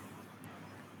Charyagiti.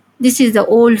 This is the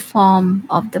old form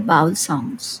of the Baul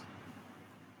songs.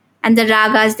 And the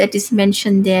ragas that is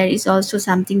mentioned there is also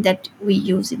something that we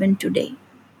use even today.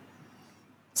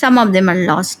 Some of them are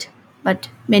lost, but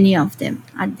many of them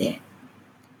are there.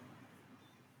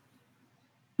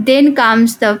 Then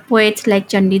comes the poets like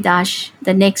Chandidash,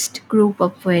 the next group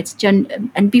of poets.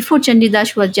 And before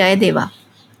Chandidash was Jayadeva,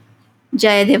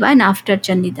 and after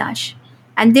Chandidash.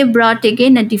 And they brought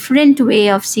again a different way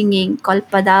of singing called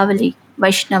Padavali,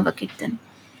 Vaishnava Kirtan.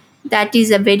 That is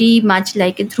a very much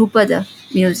like a Drupada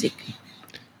music.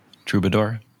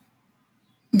 Troubadour?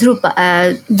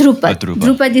 Drupad. Drupa.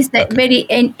 Drupad is the very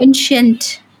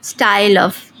ancient style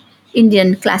of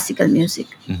Indian classical music.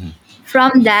 Mm-hmm.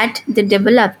 From that, they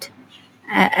developed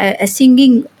a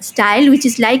singing style which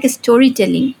is like a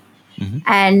storytelling. Mm-hmm.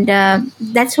 And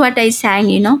that's what I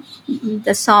sang,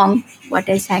 the song, what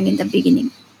I sang in the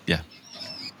beginning. Yeah.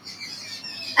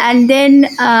 And then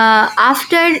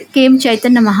after came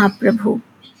Chaitanya Mahaprabhu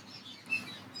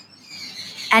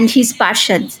and his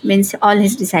Parshads, means all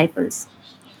his disciples.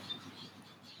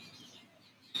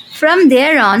 From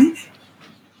there on,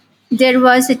 there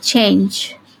was a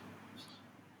change.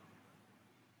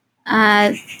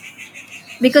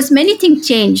 Because many things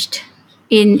changed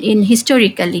in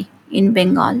historically in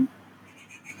Bengal.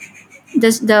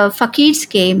 The fakirs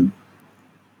came,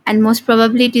 and most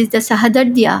probably it is the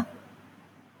Sahadardiya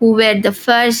who were the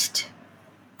first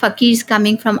fakirs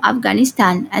coming from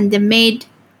Afghanistan, and they made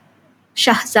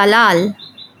Shah Jalal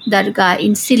Dargah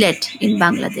in Sylhet in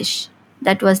Bangladesh.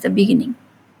 That was the beginning.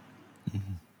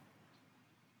 Mm-hmm.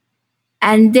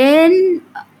 And then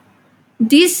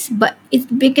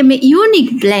it became a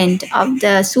unique blend of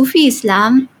the Sufi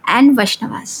Islam and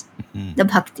Vaishnavas, the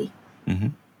Bhakti. Mm-hmm.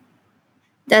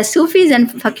 The Sufis and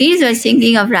Fakirs were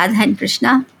singing of Radha and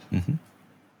Krishna,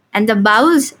 and the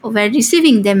Bauls were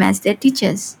receiving them as their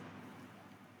teachers.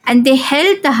 And they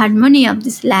held the harmony of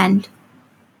this land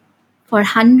for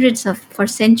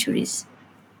centuries.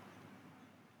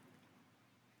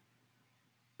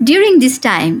 During this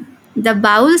time, the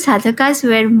Baul sadhakas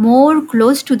were more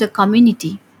close to the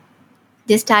community.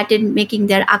 They started making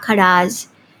their akhadas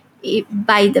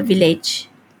by the village.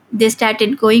 They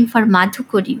started going for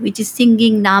Madhukuri, which is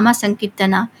singing Nama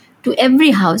Sankirtana to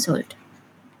every household,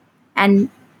 and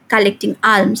collecting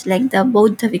alms like the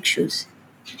Bauddha Vikshus.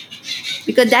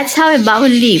 Because that's how a Baul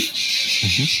lived.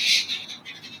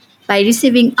 By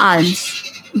receiving alms.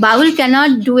 Baul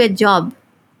cannot do a job.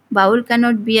 Baul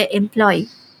cannot be an employee.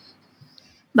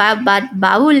 But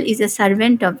Baul is a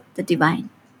servant of the divine.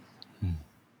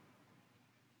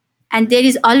 And there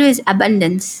is always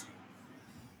abundance.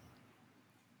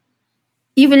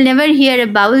 You will never hear a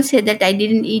Baul say that I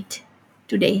didn't eat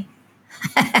today.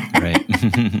 Right.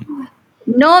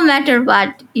 No matter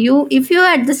what, if you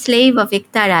are the slave of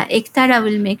Ektara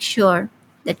will make sure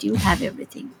that you have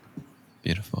everything.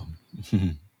 Beautiful.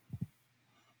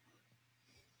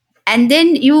 And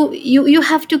then you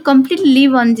have to completely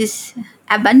live on this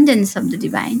abundance of the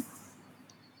divine.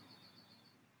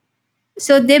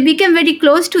 So they became very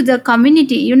close to the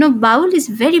community. Baul is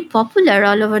very popular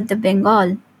all over the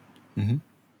Bengal. Hmm.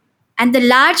 And the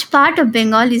large part of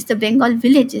Bengal is the Bengal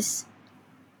villages.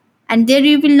 And there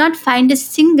you will not find a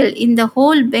single in the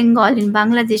whole Bengal in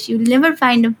Bangladesh. You will never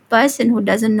find a person who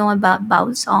doesn't know about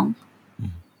Baul song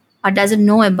or doesn't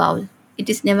know a Baul. It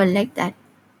is never like that.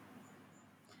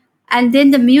 And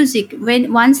then the music,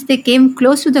 when once they came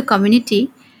close to the community,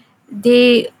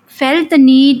 they felt the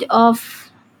need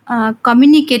of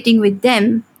communicating with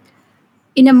them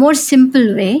in a more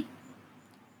simple way.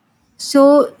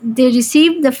 So they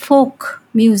received the folk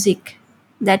music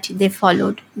that they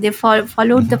followed. They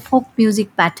followed the folk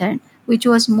music pattern, which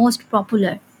was most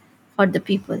popular for the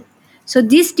people. So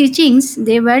these teachings,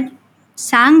 they were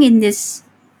sung in this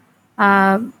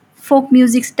uh, folk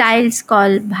music styles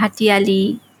called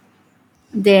Bhatiali,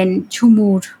 then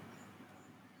Chumur,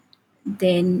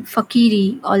 then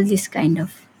Fakiri, all these kind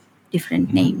of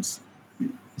different names.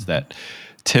 Is that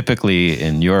typically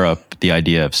in Europe, the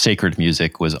idea of sacred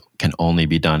music can only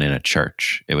be done in a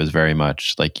church. It was very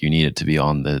much like you needed to be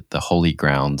on the holy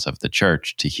grounds of the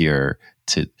church to hear,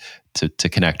 to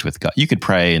connect with God. You could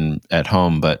pray at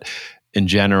home, but in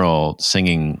general,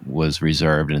 singing was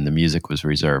reserved and the music was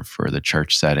reserved for the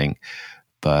church setting.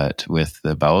 But with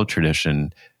the Baul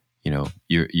tradition,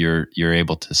 you're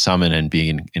able to summon and be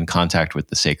in contact with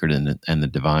the sacred and the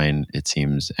divine. It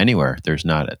seems anywhere. There's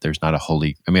not a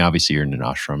holy. I mean, obviously you're in an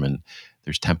ashram and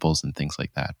there's temples and things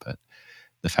like that. But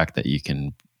the fact that you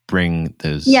can bring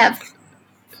those, Yeah,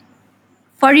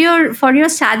 for your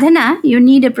sadhana, you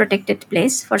need a protected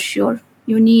place for sure.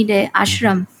 You need a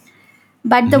ashram.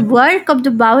 But the work of the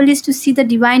Baul is to see the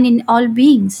divine in all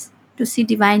beings, to see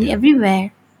divine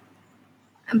everywhere.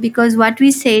 Because what we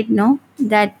said, no,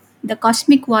 that the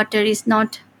cosmic water is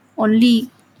not only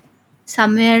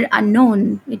somewhere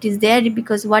unknown. It is there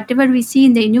because whatever we see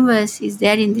in the universe is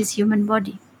there in this human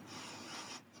body.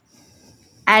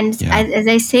 And as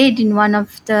I said in one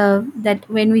of that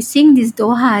when we sing these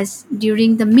dohas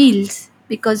during the meals,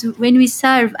 because when we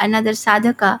serve another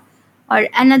sadhaka or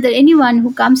anyone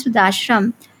who comes to the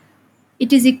ashram,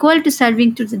 it is equal to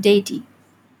serving to the deity.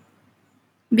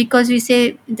 Because we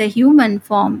say the human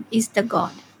form is the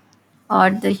God, or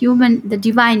the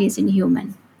divine is in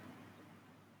human.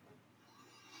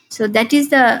 So that is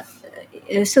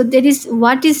so there is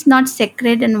what is not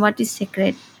sacred and what is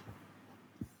sacred.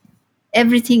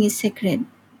 Everything is sacred.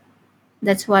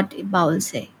 That's what Baul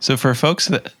say. So for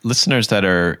listeners that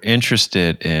are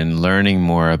interested in learning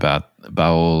more about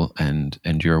Baul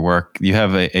and your work, you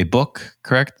have a book,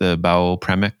 correct? The Baul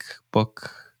Premik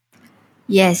book?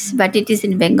 Yes, but it is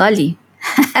in Bengali.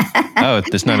 Oh,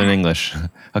 it's not in English.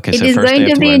 Okay, It so is first they going have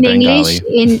to to be learn in English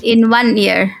Bengali. in 1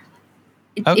 year.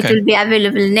 It Okay. will be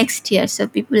available next year, so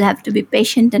people have to be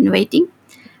patient and waiting.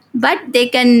 But they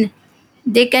can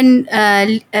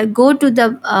go to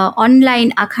the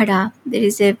online akhada. There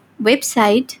is a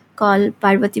website called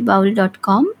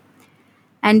parvathybaul.com,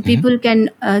 and people can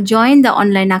join the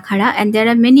online akhada, and there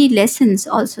are many lessons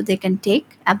also they can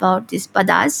take about these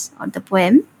padas or the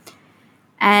poem.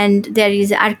 And there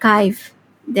is archive,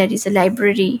 there is a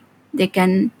library. They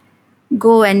can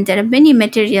go, and there are many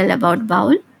material about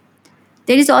Baul.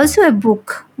 There is also a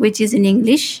book which is in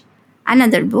English,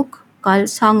 another book called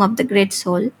Song of the Great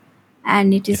Soul,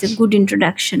 and it is a good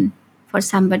introduction for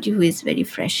somebody who is very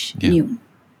fresh, new.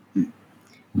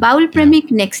 Baul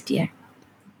Premik next year.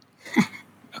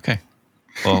 Okay.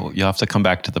 Well, you'll have to come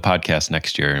back to the podcast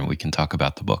next year and we can talk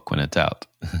about the book when it's out.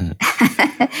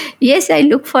 Yes, I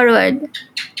look forward.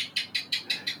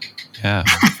 Yeah.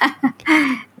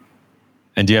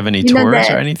 And do you have any tours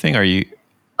or anything? Are you?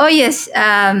 Oh yes,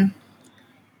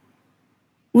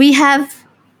 we have.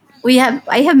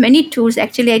 I have many tours.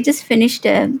 Actually, I just finished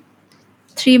a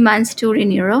 3 months tour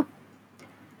in Europe,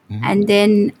 and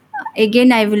then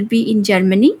again I will be in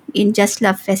Germany in Just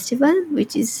Love Festival,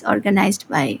 which is organized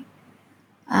by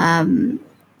the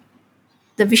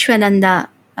Vishwananda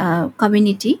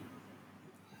community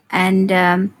and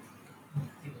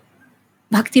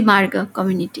Bhakti Marga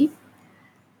community.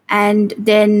 And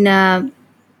then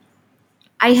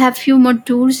I have few more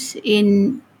tours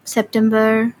in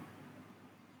September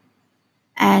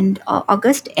and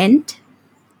August end.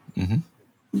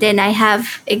 Then I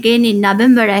have again in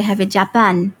November I have a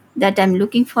Japan that I'm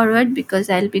looking forward, because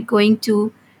I'll be going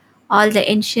to all the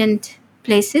ancient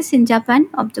places in Japan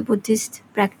of the Buddhist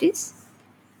practice.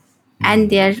 and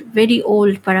they are very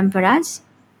old paramparas,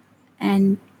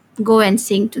 and go and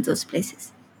sing to those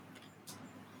places.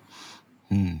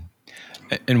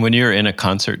 And when you're in a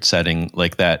concert setting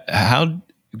like that,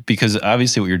 because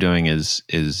obviously what you're doing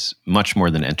is much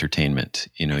more than entertainment.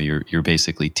 You're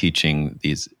basically teaching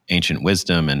these ancient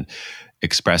wisdom and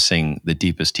expressing the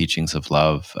deepest teachings of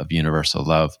love, of universal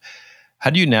love. How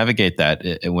do you navigate that?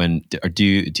 Or do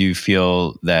you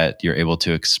feel that you're able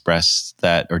to express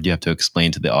that, or do you have to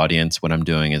explain to the audience what I'm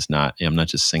doing is I'm not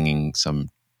just singing some,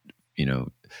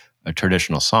 a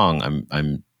traditional song.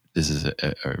 This is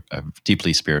a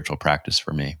deeply spiritual practice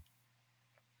for me.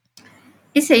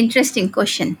 It's an interesting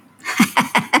question.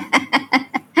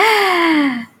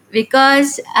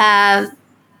 Because how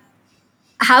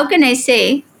can I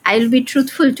say, I'll be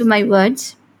truthful to my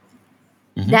words,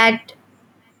 that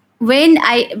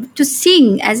to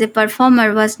sing as a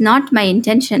performer was not my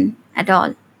intention at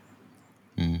all.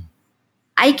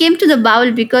 I came to the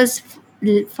Baul because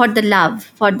for the love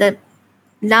for the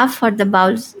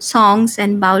Baul songs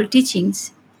and Baul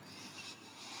teachings.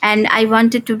 And I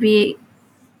wanted to be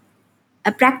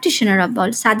a practitioner of Baul,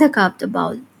 sadhaka of the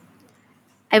Baul.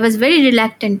 I was very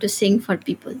reluctant to sing for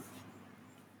people.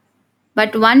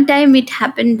 But one time a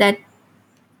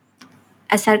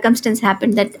circumstance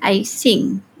happened that I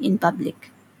sing in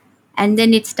public. And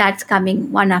then it starts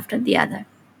coming one after the other.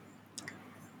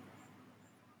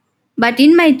 But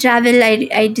in my travel,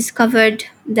 I discovered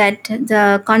that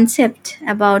the concept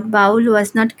about Baul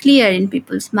was not clear in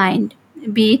people's mind,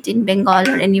 be it in Bengal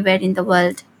or anywhere in the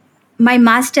world. My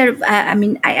master,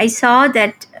 I saw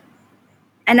that,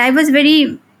 and I was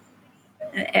very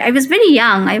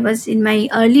young. I was in my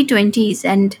early 20s,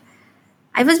 and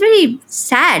I was very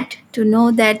sad to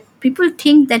know that people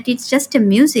think that it's just a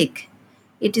music.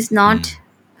 It is not,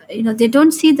 they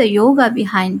don't see the yoga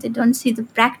behind, they don't see the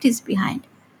practice behind.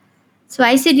 So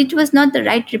I said it was not the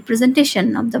right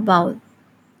representation of the Baul.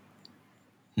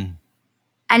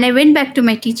 And I went back to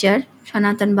my teacher,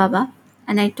 Sanatan Baba,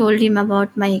 and I told him about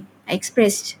I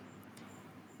expressed.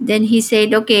 Then he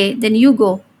said, okay, then you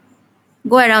go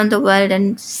around the world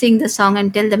and sing the song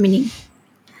and tell the meaning.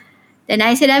 Then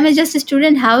I said, I'm just a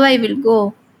student, how I will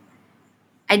go?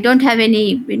 I don't have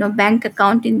any, bank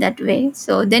account in that way.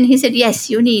 So then he said, yes,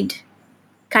 you need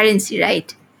currency,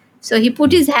 right? So he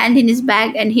put his hand in his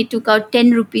bag and he took out 10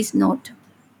 rupees note,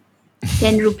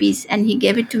 10 rupees, and he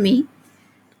gave it to me.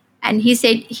 And he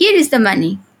said, here is the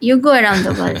money, you go around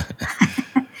the world.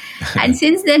 And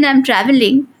since then I'm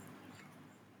traveling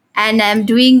and I'm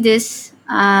doing this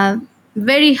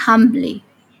very humbly.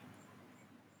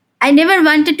 I never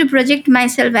wanted to project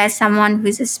myself as someone who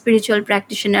is a spiritual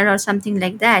practitioner or something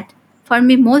like that. For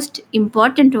me, most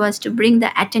important was to bring the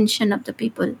attention of the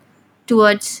people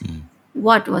towards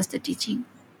what was the teaching.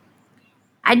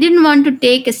 I didn't want to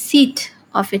take a seat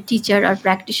of a teacher or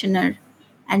practitioner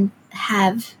and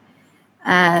have,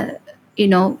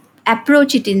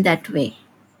 approach it in that way.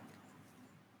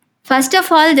 First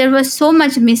of all, there was so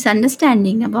much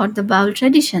misunderstanding about the Baul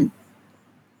tradition.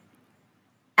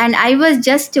 And I was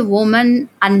just a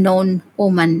unknown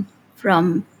woman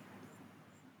from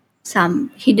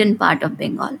some hidden part of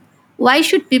Bengal. Why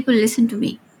should people listen to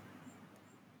me?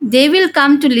 They will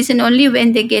come to listen only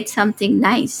when they get something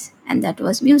nice, and that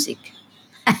was music.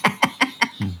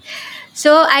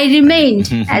 So I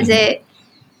remained as a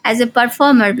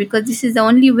performer because this is the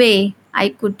only way I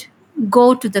could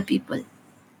go to the people.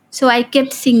 So I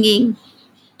kept singing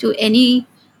to any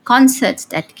concerts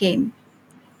that came.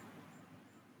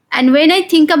 And when I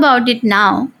think about it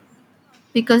now,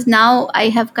 because now I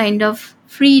have kind of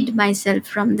freed myself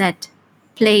from that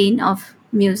plane of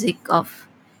music, of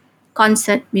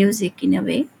concert music in a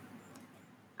way,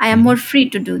 I am more free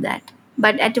to do that.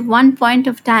 But at one point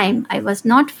of time, I was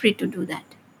not free to do that.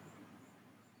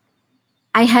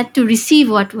 I had to receive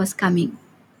what was coming.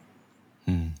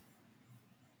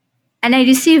 And I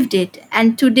received it.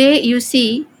 And today, you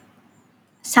see,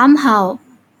 somehow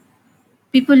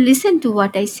people listen to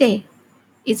what I say.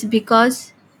 It's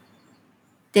because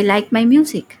they like my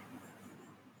music.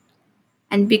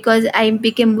 And because I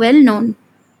became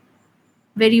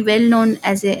very well known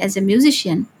as a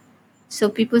musician. So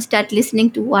people start listening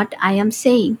to what I am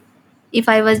saying. If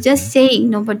I was just saying,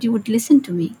 nobody would listen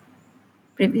to me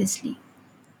previously.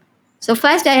 So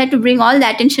first I had to bring all the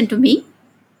attention to me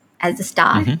as the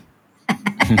star.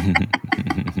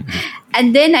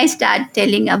 And then I start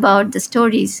telling about the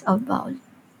stories of Baul.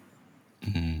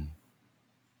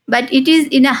 But it is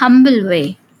in a humble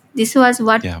way. This was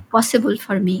what possible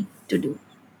for me to do.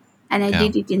 And I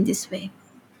did it in this way.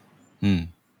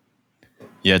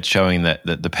 Yet showing that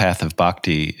the path of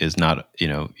bhakti is not,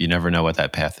 you never know what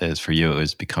that path is. For you, it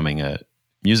was becoming a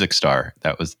music star.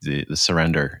 That was the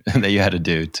surrender that you had to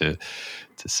do to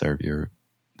serve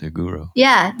the guru.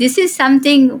 Yeah, this is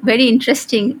something very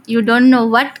interesting. You don't know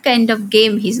what kind of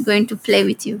game he's going to play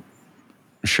with you.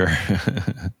 Sure.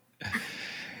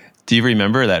 Do you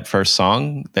remember that first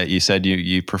song that you said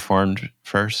you performed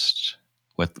first?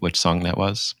 Which song that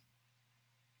was?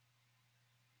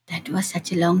 That was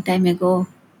such a long time ago.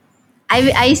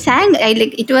 I sang.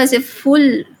 It was a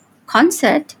full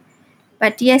concert.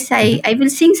 But yes, I will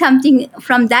sing something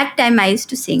from that time I used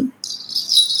to sing.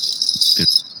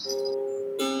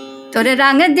 তোরে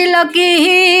রঙ দিল কি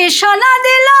সোনা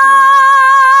দিল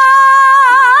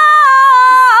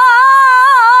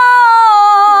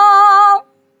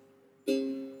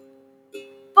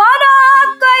পর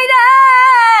কইরে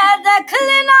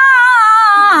দেখলি না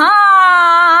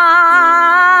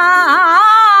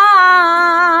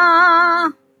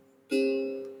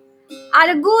আর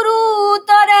গুরু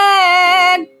তোরে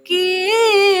কি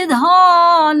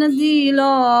ধন দিল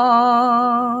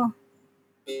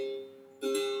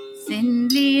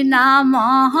চিনলি না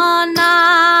মহানায়ার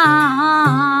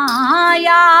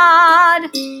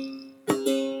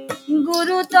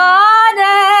গুরু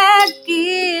তোরে কি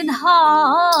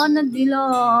ধন দিল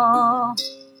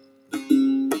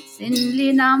চিনলি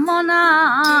না মনা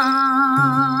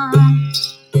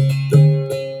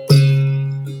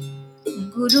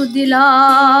গুরু দিল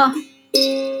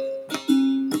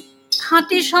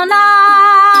খাঁটি সোনা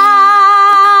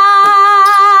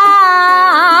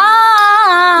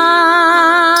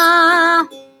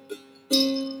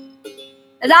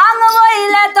রাং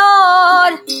হইলে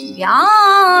তোর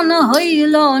জ্ঞান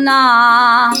হইল না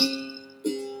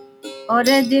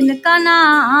ওরে দিন কানা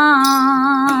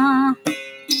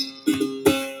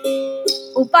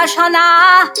উপাসনা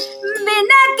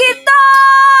বিনে গীত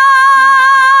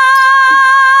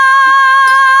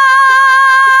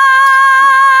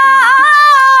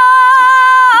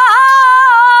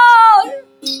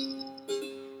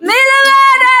মিলবে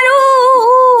রে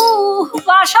রূহ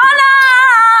উপাসনা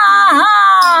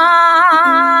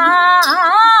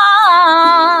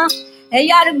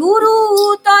यार गुरु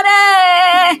तोरे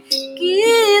की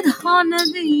धन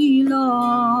दिल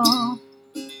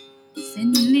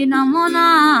सिनली ना मना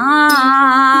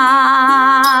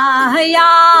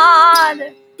यार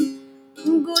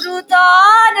गुरु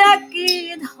तोरे की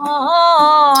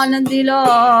धन दिल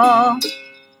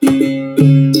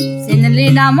सिनली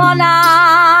ना मना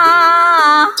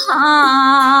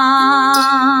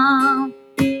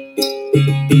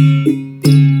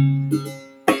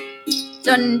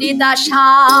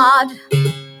চণ্ডীদাসার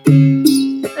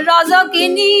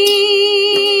রজকিনী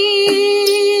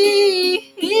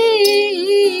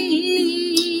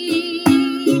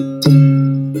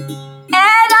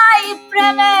এরাই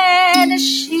প্রেমের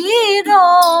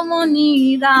শিরোমণি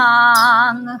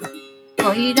রাং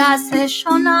কইরাছে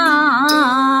সোনা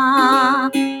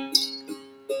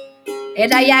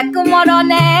এরাই এক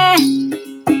মরণে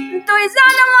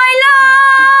দুইজন মহিলা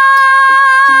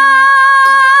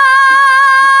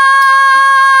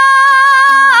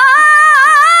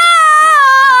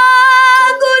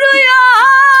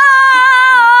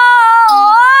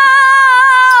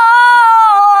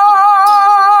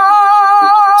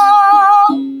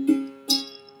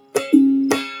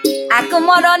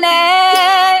মরণে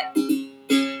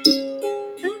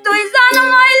দুইজন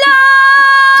মহিলা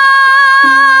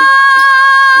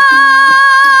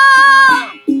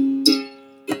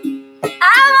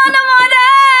এমন মরে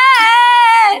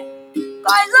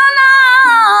কয়জন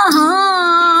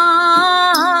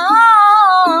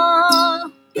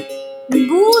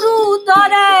গুরু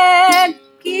তরে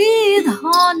কি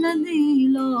ধন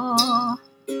দিল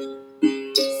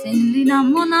চিনলি না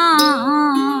মনা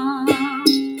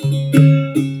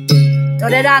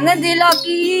তোরে রঙ দিল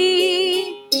কি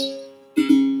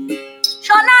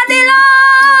সোনা দিল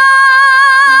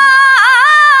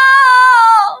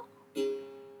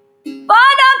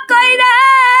বড় কইরে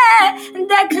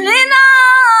দেখলি না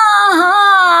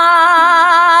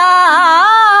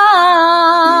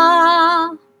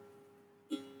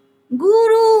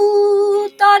গুরু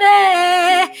তোরে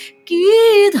কি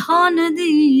ধন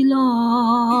দিল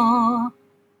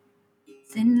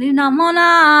চিনলি না মনা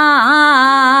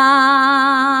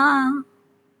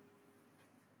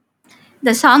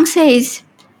The song says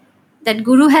that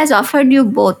Guru has offered you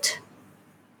both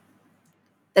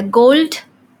the gold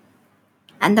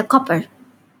and the copper.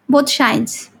 Both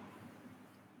shines.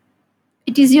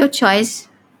 It is your choice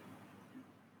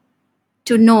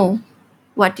to know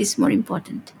what is more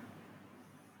important.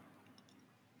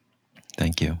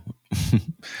 Thank you.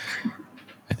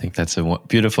 I think that's a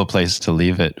beautiful place to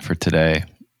leave it for today.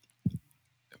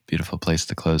 Beautiful place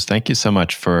to close. Thank you so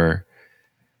much for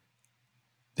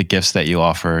the gifts that you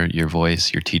offer, your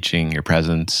voice, your teaching, your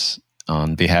presence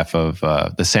on behalf of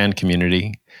the Sand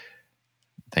community.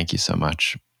 Thank you so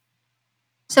much.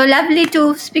 So lovely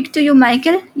to speak to you,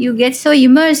 Michael. You get so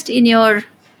immersed in your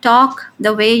talk,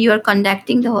 the way you are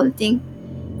conducting the whole thing.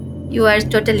 You are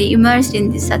totally immersed in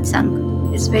this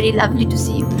satsang. It's very lovely to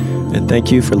see you. And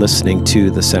thank you for listening to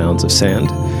The Sounds of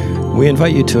Sand. We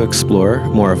invite you to explore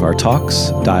more of our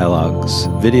talks, dialogues,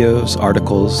 videos,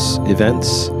 articles,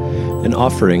 events, and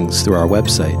offerings through our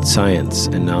website,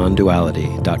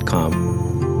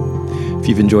 scienceandnonduality.com. If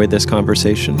you've enjoyed this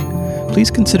conversation,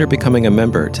 please consider becoming a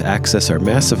member to access our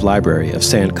massive library of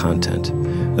Sand content,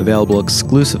 available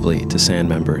exclusively to Sand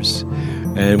members.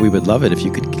 And we would love it if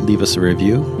you could leave us a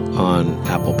review on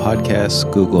Apple Podcasts,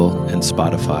 Google, and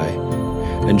Spotify,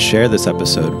 and share this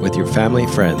episode with your family,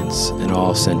 friends, and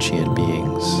all sentient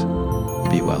beings.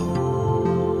 Be well.